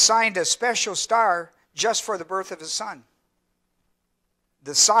 he assigned a special star just for the birth of his son.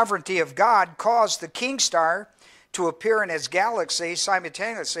 The sovereignty of God caused the king star to appear in his galaxy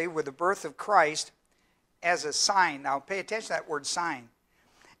simultaneously with the birth of Christ as a sign. Now pay attention to that word sign.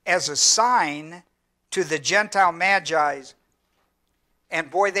 As a sign to the Gentile Magi. And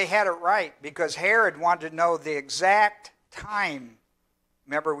boy, they had it right because Herod wanted to know the exact time.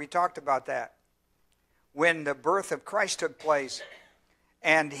 Remember, we talked about that. When the birth of Christ took place.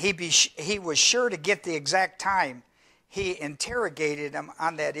 And he was sure to get the exact time. He interrogated him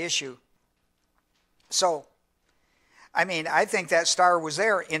on that issue. So, I mean, I think that star was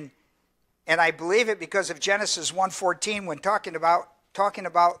there. And I believe it because of Genesis 1:14 when talking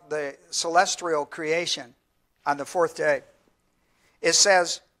about the celestial creation on the fourth day. It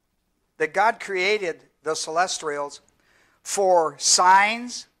says that God created the celestials for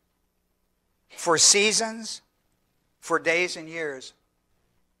signs, for seasons, for days and years.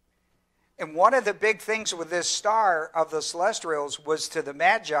 And one of the big things with this star of the celestials was to the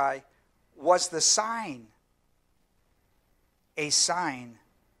Magi was the sign. A sign.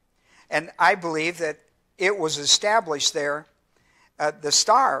 And I believe that it was established there. The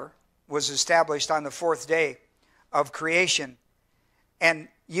star was established on the fourth day of creation. And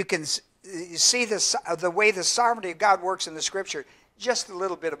you can see the way the sovereignty of God works in the Scripture. Just a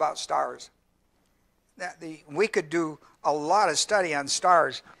little bit about stars. We could do a lot of study on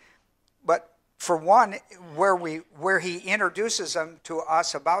stars. But for one, where he introduces them to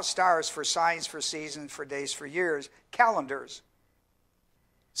us about stars for signs, for seasons, for days, for years, calendars,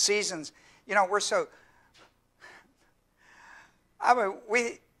 seasons. You know, we're so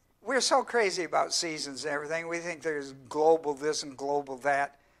crazy about seasons and everything. We think there's global this and global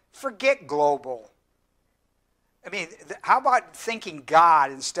that. Forget global. I mean, how about thinking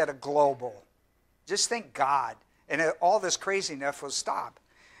God instead of global? Just think God, and all this craziness will stop.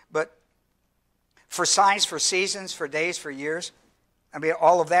 But for signs, for seasons, for days, for years, I mean,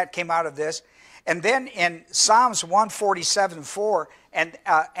 all of that came out of this. And then in Psalms 147:4, and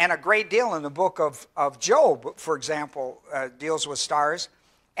a great deal in the book of Job, for example, deals with stars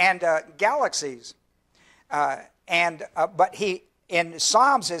and galaxies. But in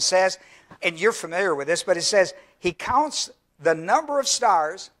Psalms it says, and you're familiar with this, but it says he counts the number of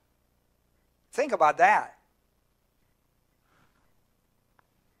stars. Think about that.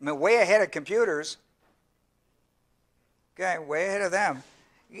 I mean, way ahead of computers. Okay, way ahead of them.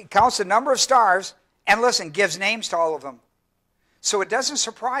 He counts the number of stars and, listen, gives names to all of them. So it doesn't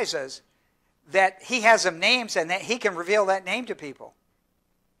surprise us that he has them names and that he can reveal that name to people.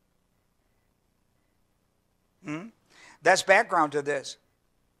 That's background to this.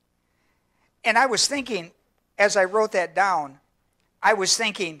 And I was thinking, as I wrote that down, I was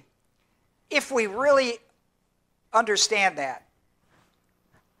thinking, if we really understand that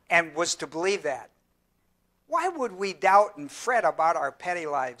and was to believe that, why would we doubt and fret about our petty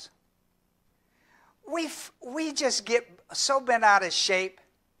lives? We just get so bent out of shape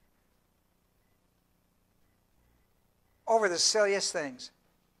over the silliest things.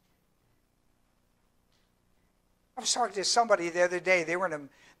 I was talking to somebody the other day. They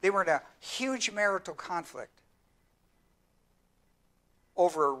were in a huge marital conflict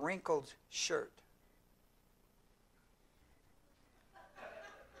over a wrinkled shirt.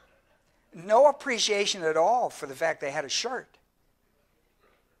 No appreciation at all for the fact they had a shirt.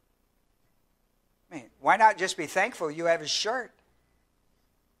 I mean, why not just be thankful you have a shirt?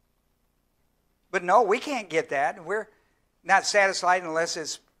 But no, we can't get that. We're not satisfied unless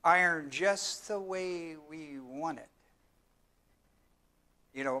it's iron just the way we want it.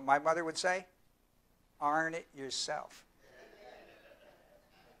 You know what my mother would say? Iron it yourself.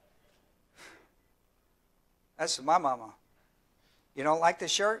 That's my mama. You don't like the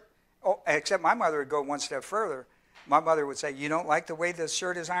shirt? Oh, except my mother would go one step further. My mother would say, you don't like the way the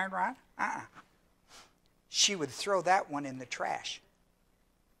shirt is ironed, Ron? She would throw that one in the trash.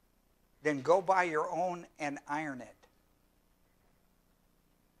 Then go buy your own and iron it.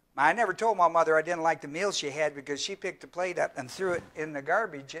 I never told my mother I didn't like the meal she had because she picked the plate up and threw it in the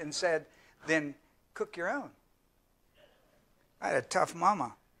garbage and said, then cook your own. I had a tough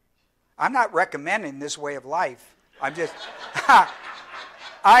mama. I'm not recommending this way of life. I'm just, I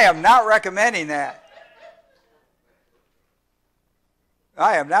am not recommending that.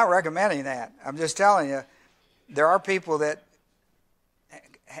 I am not recommending that. I'm just telling you, there are people that,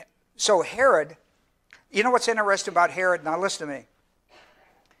 so Herod, you know what's interesting about Herod? Now listen to me.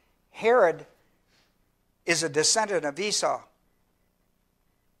 Herod is a descendant of Esau.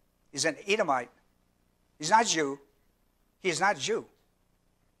 He's an Edomite. He's not Jew. He is not Jew.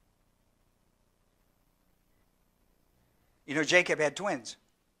 You know, Jacob had twins.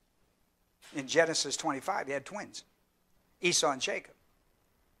 In Genesis 25, he had twins. Esau and Jacob.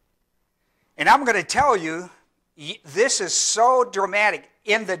 And I'm going to tell you, this is so dramatic.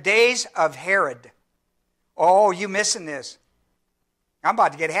 In the days of Herod. Oh, you missing this. I'm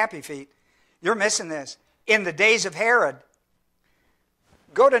about to get happy feet. You're missing this. In the days of Herod.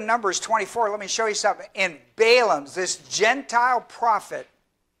 Go to Numbers 24. Let me show you something. In Balaam's, this Gentile prophet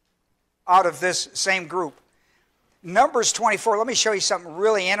out of this same group. Numbers 24. Let me show you something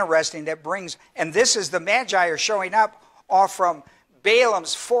really interesting that brings, and this is the Magi are showing up off from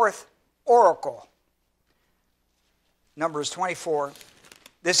Balaam's fourth oracle. Numbers 24.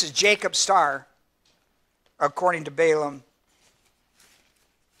 This is Jacob's star, according to Balaam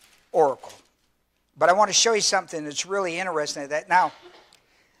oracle. But I want to show you something that's really interesting. That now,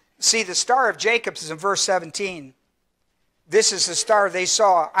 see, the star of Jacob is in verse 17. This is the star they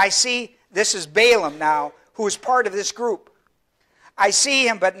saw. I see, this is Balaam now, who is part of this group. I see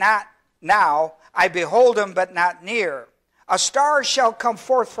him, but not now. I behold him, but not near. A star shall come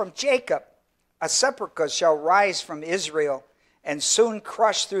forth from Jacob. A sepulchre shall rise from Israel, and soon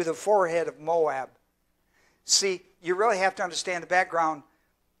crush through the forehead of Moab. See, you really have to understand the background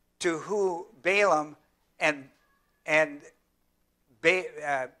to who Balaam and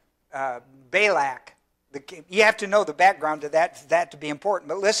Balak. You have to know the background to that to be important.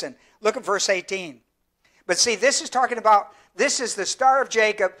 But listen, look at verse 18. But see, this is talking about, this is the star of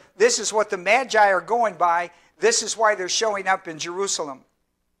Jacob. This is what the Magi are going by. This is why they're showing up in Jerusalem.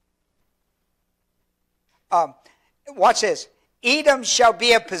 Watch this. Edom shall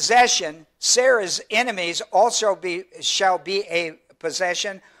be a possession. Sarah's enemies also shall be a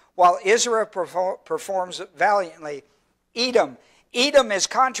possession, while Israel performs valiantly. Edom. Edom is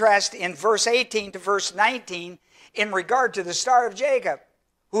contrast in verse 18 to verse 19 in regard to the star of Jacob,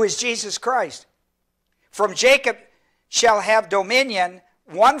 who is Jesus Christ. From Jacob shall have dominion.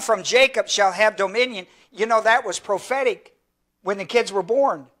 One from Jacob shall have dominion. You know, that was prophetic when the kids were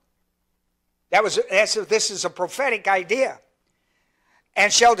born. This is a prophetic idea.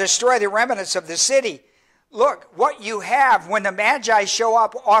 And shall destroy the remnants of the city. Look, what you have when the Magi show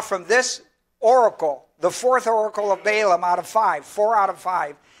up off from this oracle, the fourth oracle of Balaam out of 5, 4 out of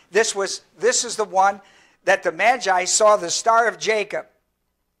 5. This is the one that the Magi saw the star of Jacob.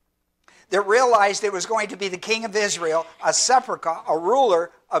 That realized it was going to be the king of Israel, a sepulchre, a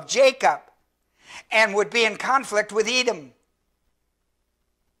ruler of Jacob, and would be in conflict with Edom.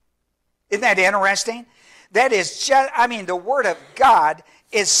 Isn't that interesting? That is just, I mean, the Word of God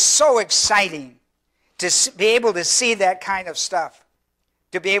is so exciting to be able to see that kind of stuff,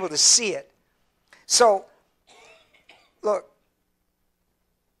 to be able to see it. So, look,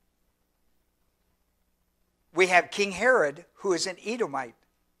 we have King Herod, who is an Edomite,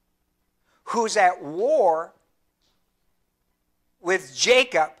 who's at war with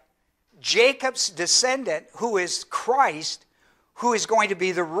Jacob, Jacob's descendant, who is Christ, who is going to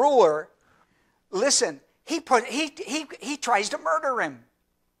be the ruler. Listen, he tries to murder him.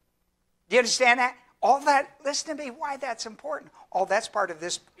 Do you understand that? All that, listen to me, why that's important. All that's part of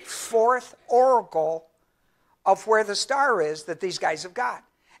this fourth oracle of where the star is that these guys have got.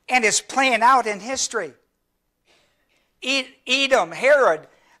 And it's playing out in history. Edom, Herod,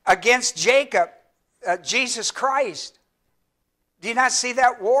 against Jacob, Jesus Christ. Do you not see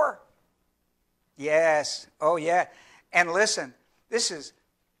that war? Yes. Oh, yeah. And listen, this is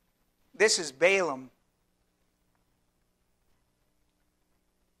Balaam.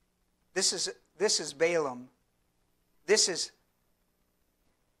 This is Balaam. This is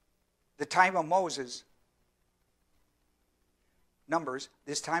the time of Moses, Numbers,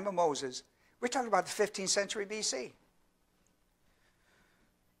 this time of Moses, we're talking about the 15th century BC.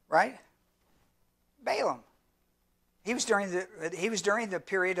 Right? Balaam. He was during the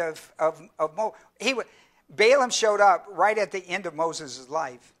period of Balaam showed up right at the end of Moses'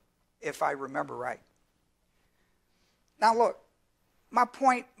 life, if I remember right. Now look, my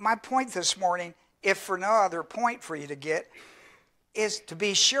point this morning, if for no other point for you to get, is to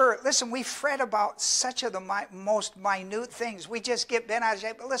be sure. Listen, we fret about such of the most minute things. We just get bent out of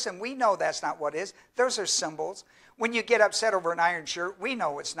shape. But listen, we know that's not what it is. Those are symbols. When you get upset over an iron shirt, we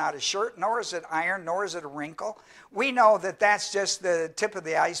know it's not a shirt, nor is it iron, nor is it a wrinkle. We know that that's just the tip of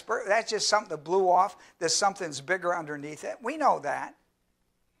the iceberg. That's just something that blew off. There's something's bigger underneath it. We know that.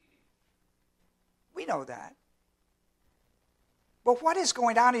 We know that. But what is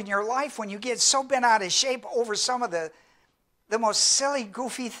going on in your life when you get so bent out of shape over some of the most silly,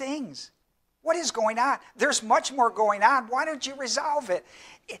 goofy things? What is going on? There's much more going on. Why don't you resolve it?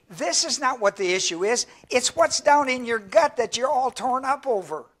 This is not what the issue is. It's what's down in your gut that you're all torn up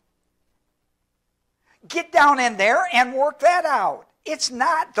over. Get down in there and work that out. It's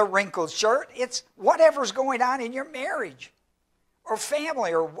not the wrinkled shirt. It's whatever's going on in your marriage or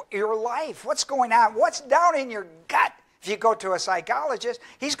family or your life. What's going on? What's down in your gut? If you go to a psychologist,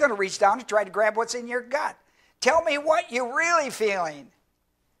 he's going to reach down and try to grab what's in your gut. Tell me what you're really feeling.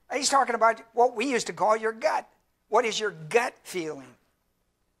 He's talking about what we used to call your gut. What is your gut feeling?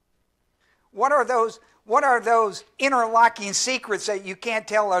 What are those interlocking secrets that you can't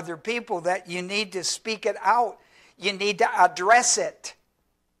tell other people that you need to speak it out? You need to address it.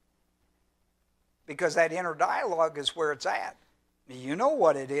 Because that inner dialogue is where it's at. You know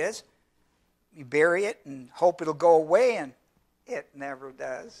what it is. You bury it and hope it'll go away, and it never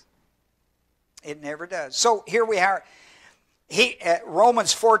does. It never does. So here we are.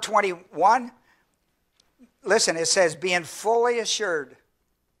 Romans 4:21. Listen, it says, being fully assured.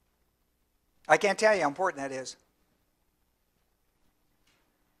 I can't tell you how important that is.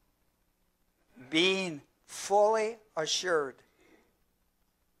 Being fully assured.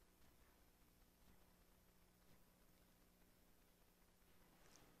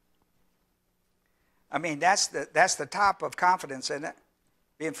 I mean, that's the top of confidence, isn't it?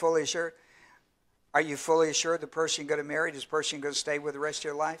 Being fully assured. Are you fully assured the person you're going to marry, this person you're going to stay with the rest of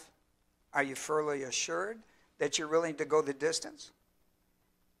your life? Are you fully assured that you're willing to go the distance?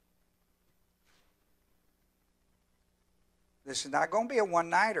 This is not going to be a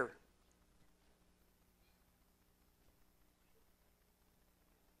one-nighter.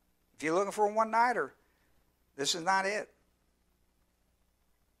 If you're looking for a one-nighter, this is not it.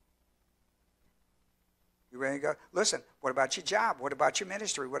 You ready to go? Listen, what about your job? What about your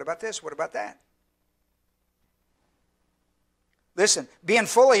ministry? What about this? What about that? Listen, being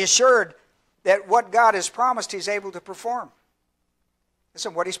fully assured that what God has promised, He's able to perform.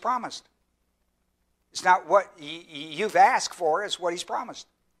 Listen, what He's promised. It's not what you've asked for, it's what He's promised.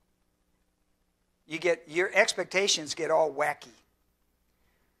 Your expectations get all wacky.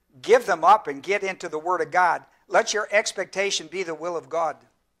 Give them up and get into the Word of God. Let your expectation be the will of God.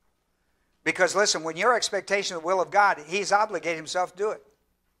 Because listen, when your expectation of the will of God, He's obligated Himself to do it.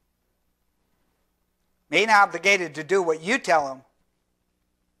 He ain't obligated to do what you tell Him.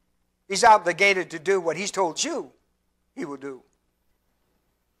 He's obligated to do what He's told you He will do.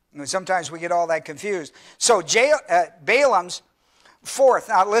 And sometimes we get all that confused. So Balaam's fourth.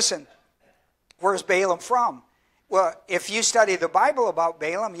 Now listen, where's Balaam from? Well, if you study the Bible about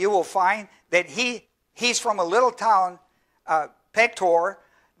Balaam, you will find that he's from a little town, Pektor,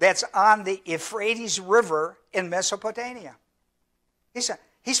 that's on the Euphrates River in Mesopotamia.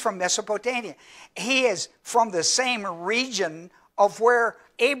 He's from Mesopotamia. He is from the same region of where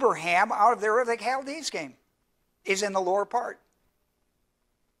Abraham out of the Chaldees came. He's in the lower part.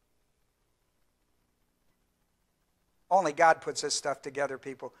 Only God puts this stuff together,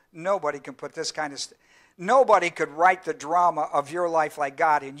 people. Nobody can put this kind of stuff. Nobody could write the drama of your life like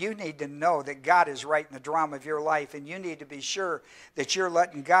God, and you need to know that God is writing the drama of your life, and you need to be sure that you're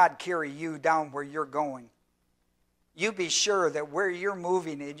letting God carry you down where you're going. You be sure that where you're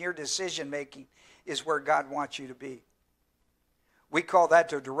moving in your decision-making is where God wants you to be. We call that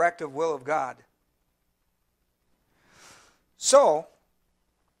the directive will of God. So,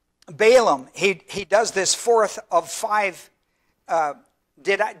 Balaam, he does this fourth of five.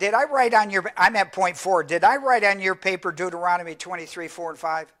 Did I write on your, I'm at point 4. Did I write on your paper Deuteronomy 23, 4 and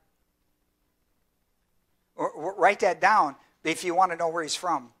 5? Or write that down if you want to know where he's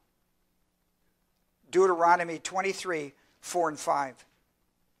from. Deuteronomy 23, 4 and 5.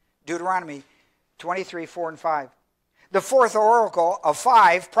 Deuteronomy 23, 4 and 5. The fourth oracle of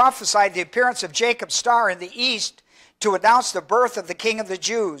 5 prophesied the appearance of Jacob's star in the east to announce the birth of the King of the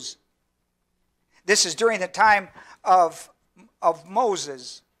Jews. This is during the time of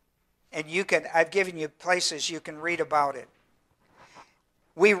Moses. And I've given you places you can read about it.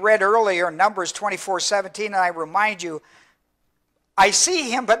 We read earlier in Numbers 24:17, and I remind you, I see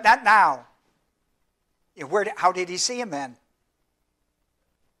him, but not now. How did he see him then?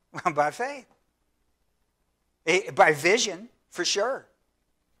 By faith. By vision, for sure.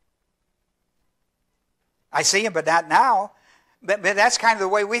 I see him, but not now. But that's kind of the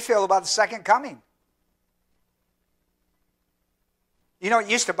way we feel about the second coming. You know, it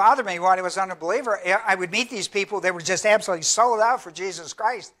used to bother me when I was an unbeliever. I would meet these people, they were just absolutely sold out for Jesus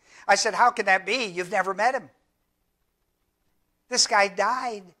Christ. I said, how can that be? You've never met him. This guy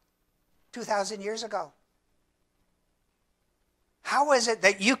died 2,000 years ago. How is it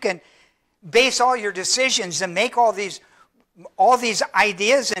that you can base all your decisions and make all these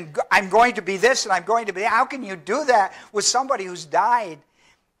ideas and I'm going to be this and I'm going to be that? How can you do that with somebody who's died?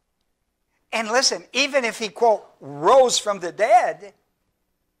 And listen, even if he, quote, rose from the dead,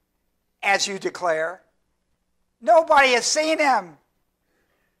 as you declare, nobody has seen him.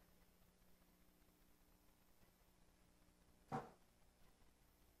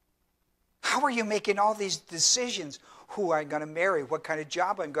 How are you making all these decisions? Who I'm going to marry, what kind of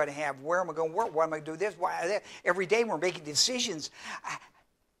job I'm going to have, where am I going to work, why am I going to do this, why, every day we're making decisions.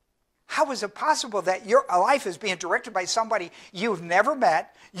 How is it possible that your life is being directed by somebody you've never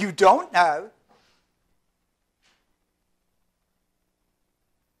met, you don't know?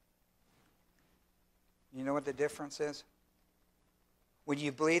 You know what the difference is? When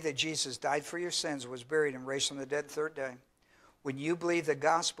you believe that Jesus died for your sins, was buried, and raised from the dead the third day, when you believe the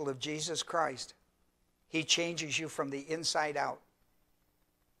gospel of Jesus Christ, he changes you from the inside out,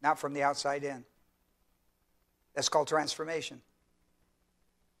 not from the outside in. That's called transformation.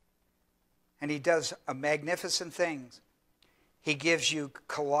 And he does a magnificent thing. He gives you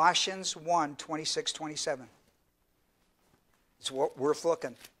Colossians 1:26-27. It's worth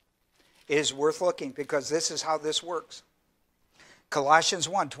looking. It is worth looking because this is how this works. Colossians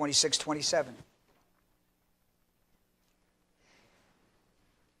 1:26-27.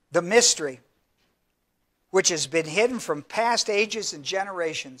 The mystery which has been hidden from past ages and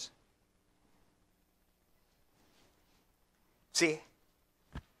generations. See,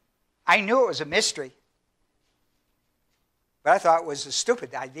 I knew it was a mystery, but I thought it was a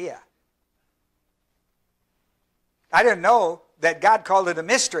stupid idea. I didn't know that God called it a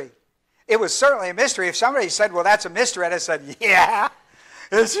mystery. It was certainly a mystery. If somebody said, well, that's a mystery, I'd have said, yeah,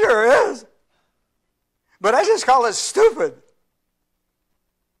 it sure is. But I just call it stupid.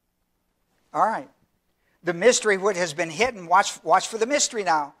 All right. The mystery which has been hidden, watch for the mystery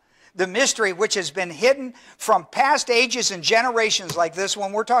now. The mystery which has been hidden from past ages and generations like this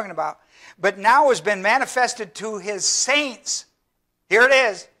one we're talking about, but now has been manifested to his saints. Here it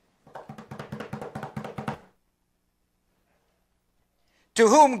is. To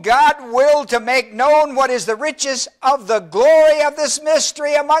whom God willed to make known what is the riches of the glory of this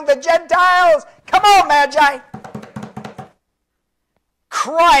mystery among the Gentiles. Come on, Magi.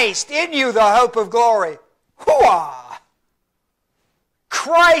 Christ in you, the hope of glory. Hooah!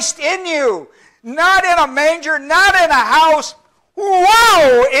 Christ in you. Not in a manger, not in a house.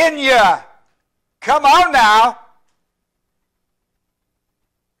 Whoa, in you. Come on now.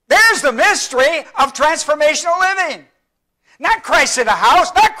 There's the mystery of transformational living. Not Christ in a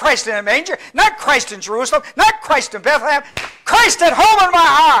house, not Christ in a manger, not Christ in Jerusalem, not Christ in Bethlehem. Christ at home in my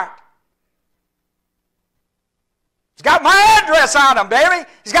heart. He's got my address on him, baby.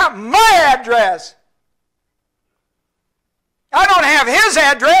 He's got my address. I don't have his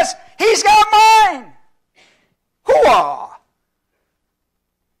address. He's got mine. Hooah!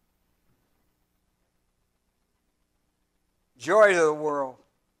 Joy to the world.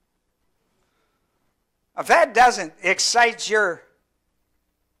 If that doesn't excite your,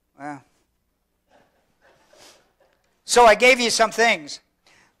 well. So I gave you some things.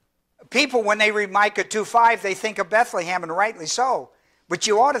 People, when they read Micah 2:5, they think of Bethlehem, and rightly so. But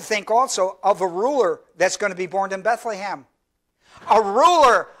you ought to think also of a ruler that's going to be born in Bethlehem. A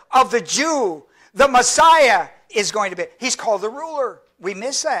ruler of the Jew. The Messiah is going to be. He's called the ruler. We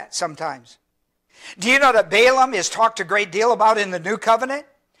miss that sometimes. Do you know that Balaam is talked a great deal about in the New Covenant?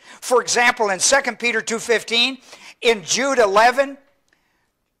 For example, in 2 Peter 2:15, in Jude 11,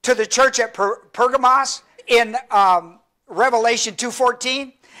 to the church at Pergamos, in Revelation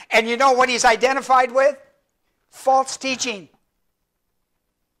 2:14, and you know what he's identified with? False teaching.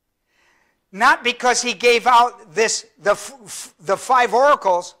 Not because he gave out the 5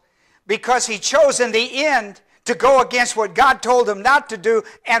 oracles, because he chose in the end to go against what God told him not to do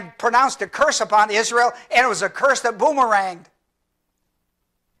and pronounced a curse upon Israel, and it was a curse that boomeranged.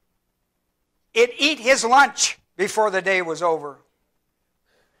 It ate his lunch before the day was over,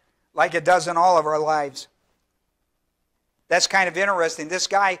 like it does in all of our lives. That's kind of interesting. This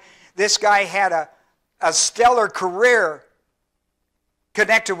guy had a stellar career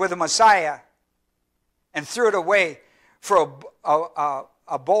connected with the Messiah and threw it away for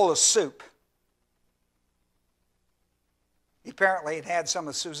a bowl of soup. Apparently it had some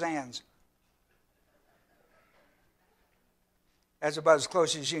of Suzanne's. That's about as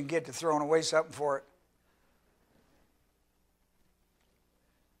close as you can get to throwing away something for it.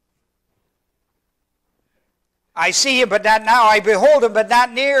 I see him, but not now. I behold him, but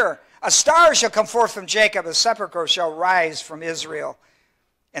not near. A star shall come forth from Jacob. A sepulchre shall rise from Israel.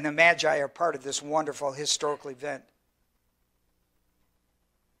 And the Magi are part of this wonderful historical event.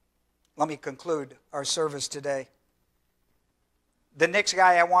 Let me conclude our service today. The next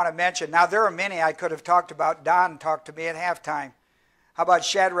guy I want to mention, now there are many I could have talked about. Don talked to me at halftime. How about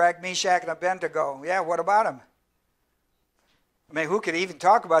Shadrach, Meshach, and Abednego? Yeah, what about them? I mean, who could even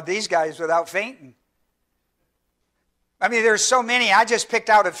talk about these guys without fainting? I mean, there's so many. I just picked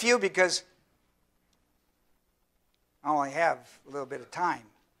out a few because I only have a little bit of time.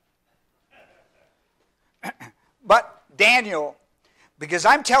 But Daniel, because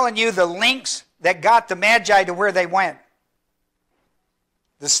I'm telling you the links that got the Magi to where they went.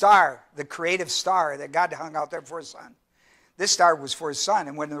 The star, the creative star that God hung out there for his son. This star was for his son,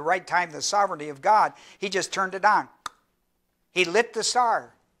 and when the right time, the sovereignty of God, he just turned it on. He lit the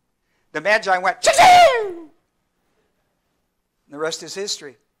star. The Magi went, choo-choo! The rest is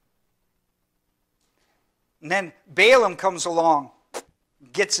history. And then Balaam comes along,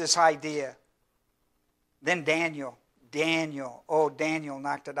 gets this idea. Then Daniel. Daniel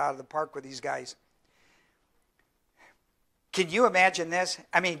knocked it out of the park with these guys. Can you imagine this?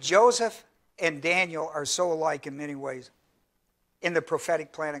 I mean, Joseph and Daniel are so alike in many ways in the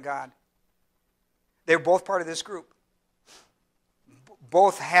prophetic plan of God. They're both part of this group.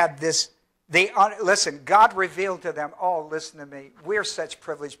 Both had this. Listen, God revealed to them, oh, listen to me. We're such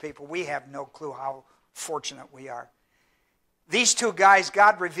privileged people. We have no clue how fortunate we are. These two guys,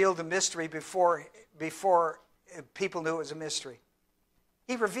 God revealed the mystery before people knew it was a mystery.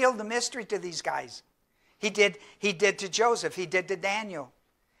 He revealed the mystery to these guys. He did to Joseph. He did to Daniel.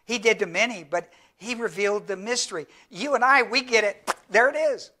 He did to many, but he revealed the mystery. You and I, we get it. There it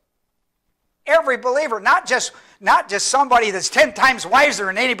is. Every believer, not just somebody that's 10 times wiser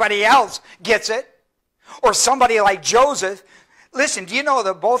than anybody else gets it, or somebody like Joseph. Listen, do you know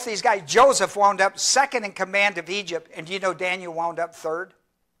that both these guys, Joseph wound up second in command of Egypt, and do you know Daniel wound up third?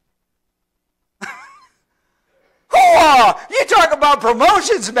 Oh, you talk about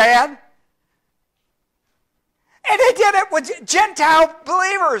promotions, man. And they did it with Gentile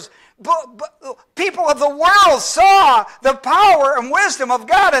believers. People of the world saw the power and wisdom of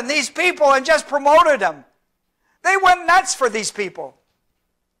God in these people and just promoted them. They went nuts for these people.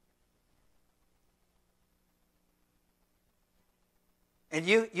 And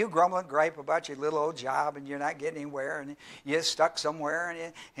you grumble and gripe about your little old job and you're not getting anywhere and you're stuck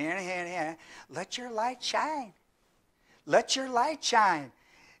somewhere and let your light shine. Let your light shine.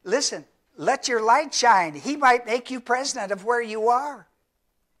 Listen, let your light shine. He might make you president of where you are.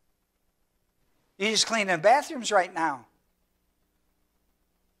 You're just cleaning bathrooms right now.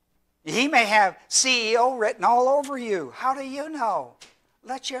 He may have CEO written all over you. How do you know?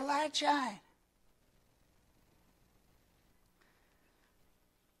 Let your light shine.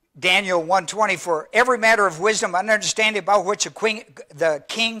 Daniel 1:20, for every matter of wisdom and understanding about which the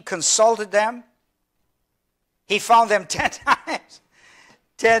king consulted them, he found them 10 times.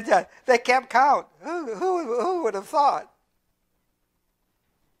 10 times. They kept count. Who would have thought?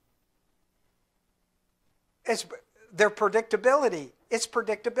 It's their predictability. It's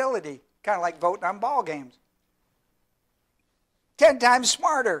predictability. Kind of like voting on ball games. 10 times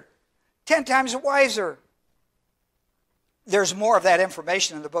smarter. 10 times wiser. There's more of that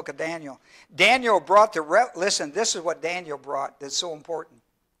information in the book of Daniel. Daniel brought listen, this is what Daniel brought that's so important.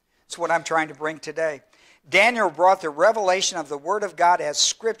 It's what I'm trying to bring today. Daniel brought the revelation of the Word of God as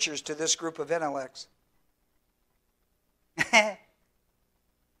scriptures to this group of intellects.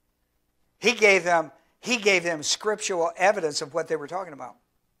 He gave them scriptural evidence of what they were talking about.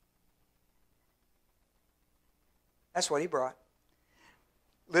 That's what he brought.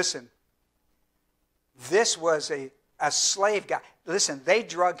 Listen, this was a slave guy. Listen, they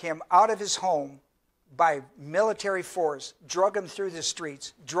drug him out of his home by military force, drug him through the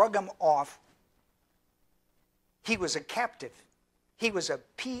streets, drug him off. He was a captive. He was a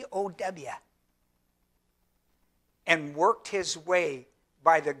POW. and worked his way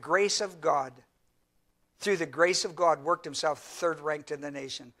by the grace of God. Through the grace of God, worked himself third ranked in the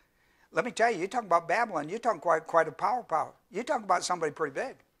nation. Let me tell you, you talk about Babylon, you're talking quite a power. You're talking about somebody pretty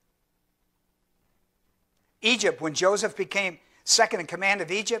big. Egypt, when Joseph became second in command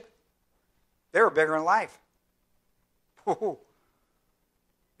of Egypt, they were bigger in life. Woo-hoo.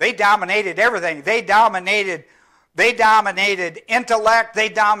 They dominated everything. They dominated intellect. They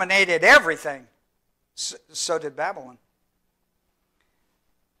dominated everything. So did Babylon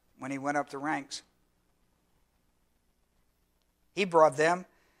when he went up the ranks. He brought them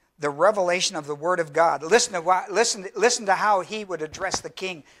the revelation of the Word of God. Listen to how he would address the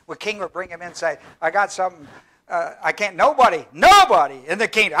king. The king would bring him in and say, I got something. I can't, nobody in the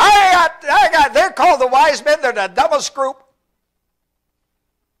kingdom. They're called the wise men. They're the dumbest group.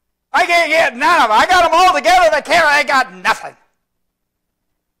 I can't get none of them. I got them all together. I got nothing.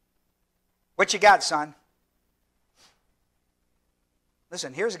 What you got, son?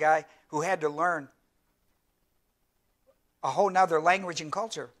 Listen, here's a guy who had to learn a whole nother language and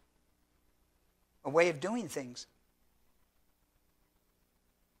culture, a way of doing things.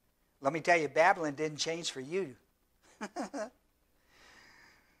 Let me tell you, Babylon didn't change for you.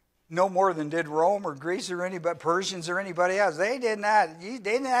 No more than did Rome or Greece or anybody, Persians or anybody else. They did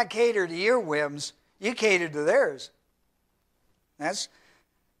not cater to your whims. You catered to theirs.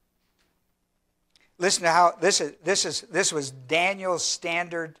 Listen to how this was Daniel's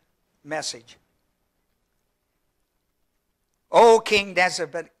standard message. O King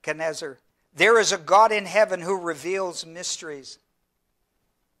Nebuchadnezzar, there is a God in heaven who reveals mysteries.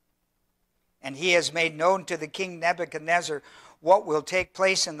 And he has made known to the king Nebuchadnezzar what will take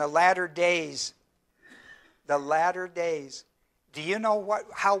place in the latter days. The latter days. Do you know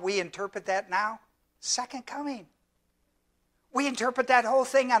how we interpret that now? Second coming. We interpret that whole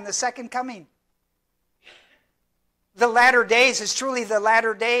thing on the second coming. The latter days is truly the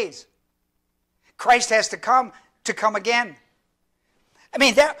latter days. Christ has to come again. I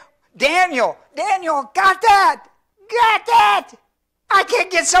mean, Daniel got that. Got that. I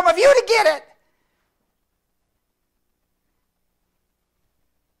can't get some of you to get it.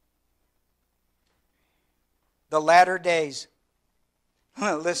 The latter days.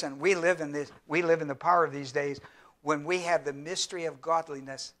 Listen, we live in the power of these days when we have the mystery of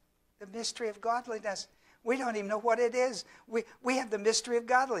godliness. The mystery of godliness. We don't even know what it is. We have the mystery of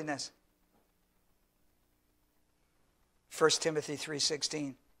godliness. 1 Timothy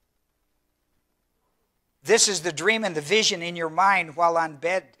 3:16. This is the dream and the vision in your mind while on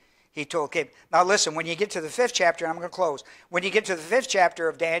bed, he told. Okay, now listen, when you get to the 5th chapter, and I'm going to close. When you get to the 5th chapter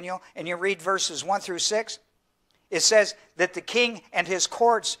of Daniel and you read verses 1 through 6, it says that the king and his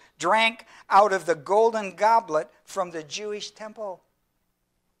courts drank out of the golden goblet from the Jewish temple.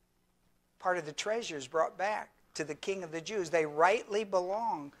 Part of the treasures brought back to the king of the Jews. They rightly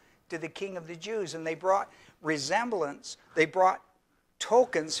belong to the king of the Jews, and they brought resemblance. They brought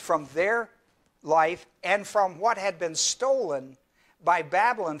tokens from their life and from what had been stolen by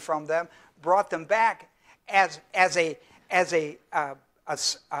Babylon from them, brought them back as a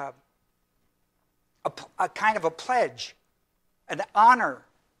kind of a pledge, an honor.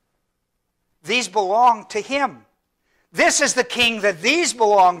 These belong to him. This is the king that these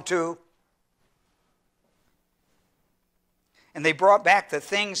belong to. And they brought back the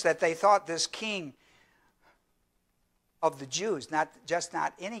things that they thought this king of the Jews, not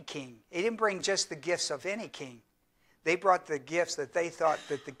any king. They didn't bring just the gifts of any king. They brought the gifts that they thought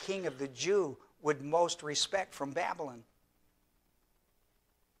that the king of the Jew would most respect from Babylon.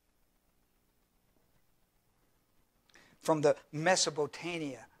 From the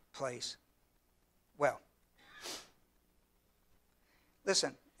Mesopotamia place. Well,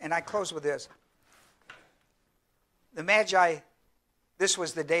 listen, and I close with this. The Magi, this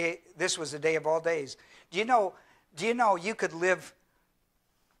was the day of all days. Do you know you could live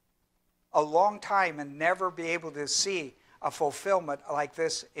a long time and never be able to see a fulfillment like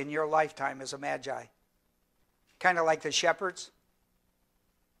this in your lifetime as a Magi? Kind of like the shepherds.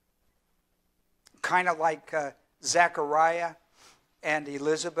 Kind of like Zechariah and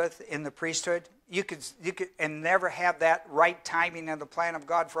Elizabeth in the priesthood. You could and never have that right timing and the plan of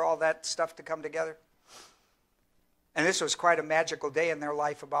God for all that stuff to come together. And this was quite a magical day in their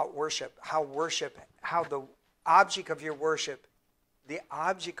life about worship. How the object of your worship, the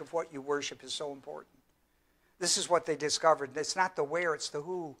object of what you worship is so important. This is what they discovered. It's not the where, it's the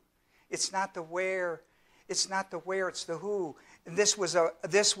who. It's not the where, it's the who. And this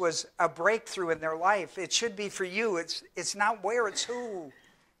was a breakthrough in their life. It should be for you. It's not where, it's who.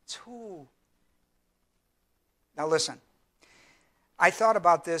 It's who. Now listen, I thought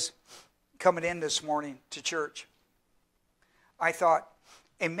about this coming in this morning to church. I thought,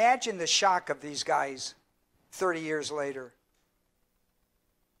 imagine the shock of these guys 30 years later,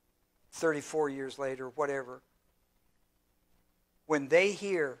 34 years later, whatever, when they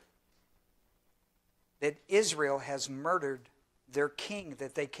hear that Israel has murdered their king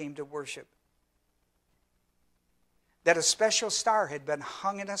that they came to worship. That a special star had been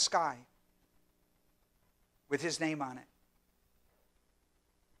hung in the sky with his name on it.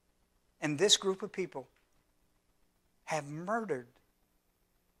 And this group of people have murdered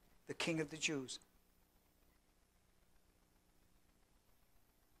the King of the Jews.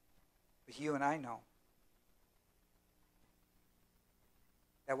 But you and I know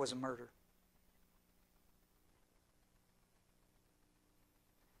that was a murder.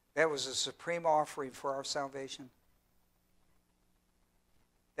 That was a supreme offering for our salvation.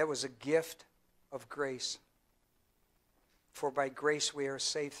 That was a gift of grace. For by grace we are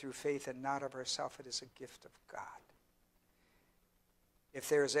saved through faith, and not of ourselves. It is a gift of God. If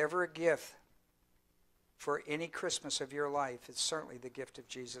there is ever a gift for any Christmas of your life, it's certainly the gift of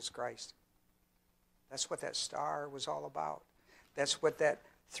Jesus Christ. That's what that star was all about. That's what that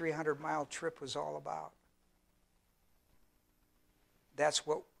 300-mile trip was all about. That's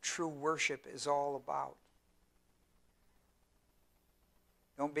what true worship is all about.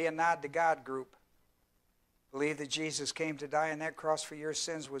 Don't be a nod to God group. Believe that Jesus came to die on that cross for your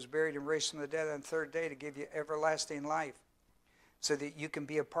sins, was buried and raised from the dead on the third day to give you everlasting life, so that you can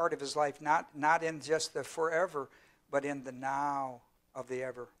be a part of his life, not in just the forever, but in the now of the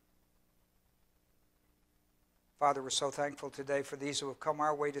ever. Father, we're so thankful today for these who have come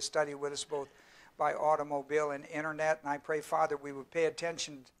our way to study with us, both by automobile and internet. And I pray, Father, we would pay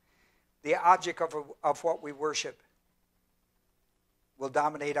attention. The object of what we worship will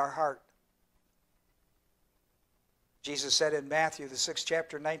dominate our heart. Jesus said in Matthew, the 6th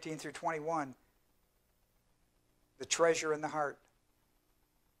chapter, 19 through 21, the treasure in the heart.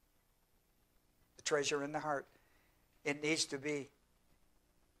 The treasure in the heart. It needs to be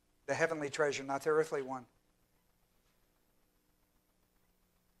the heavenly treasure, not the earthly one.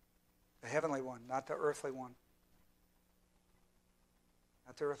 The heavenly one, not the earthly one.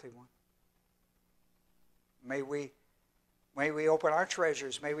 Not the earthly one. May we open our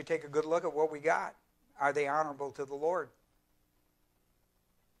treasures. May we take a good look at what we got. Are they honorable to the Lord?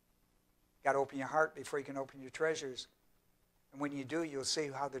 You've got to open your heart before you can open your treasures. And when you do, you'll see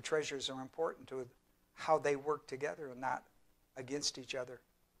how the treasures are important to how they work together and not against each other.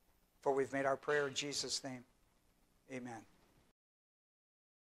 For we've made our prayer in Jesus' name. Amen.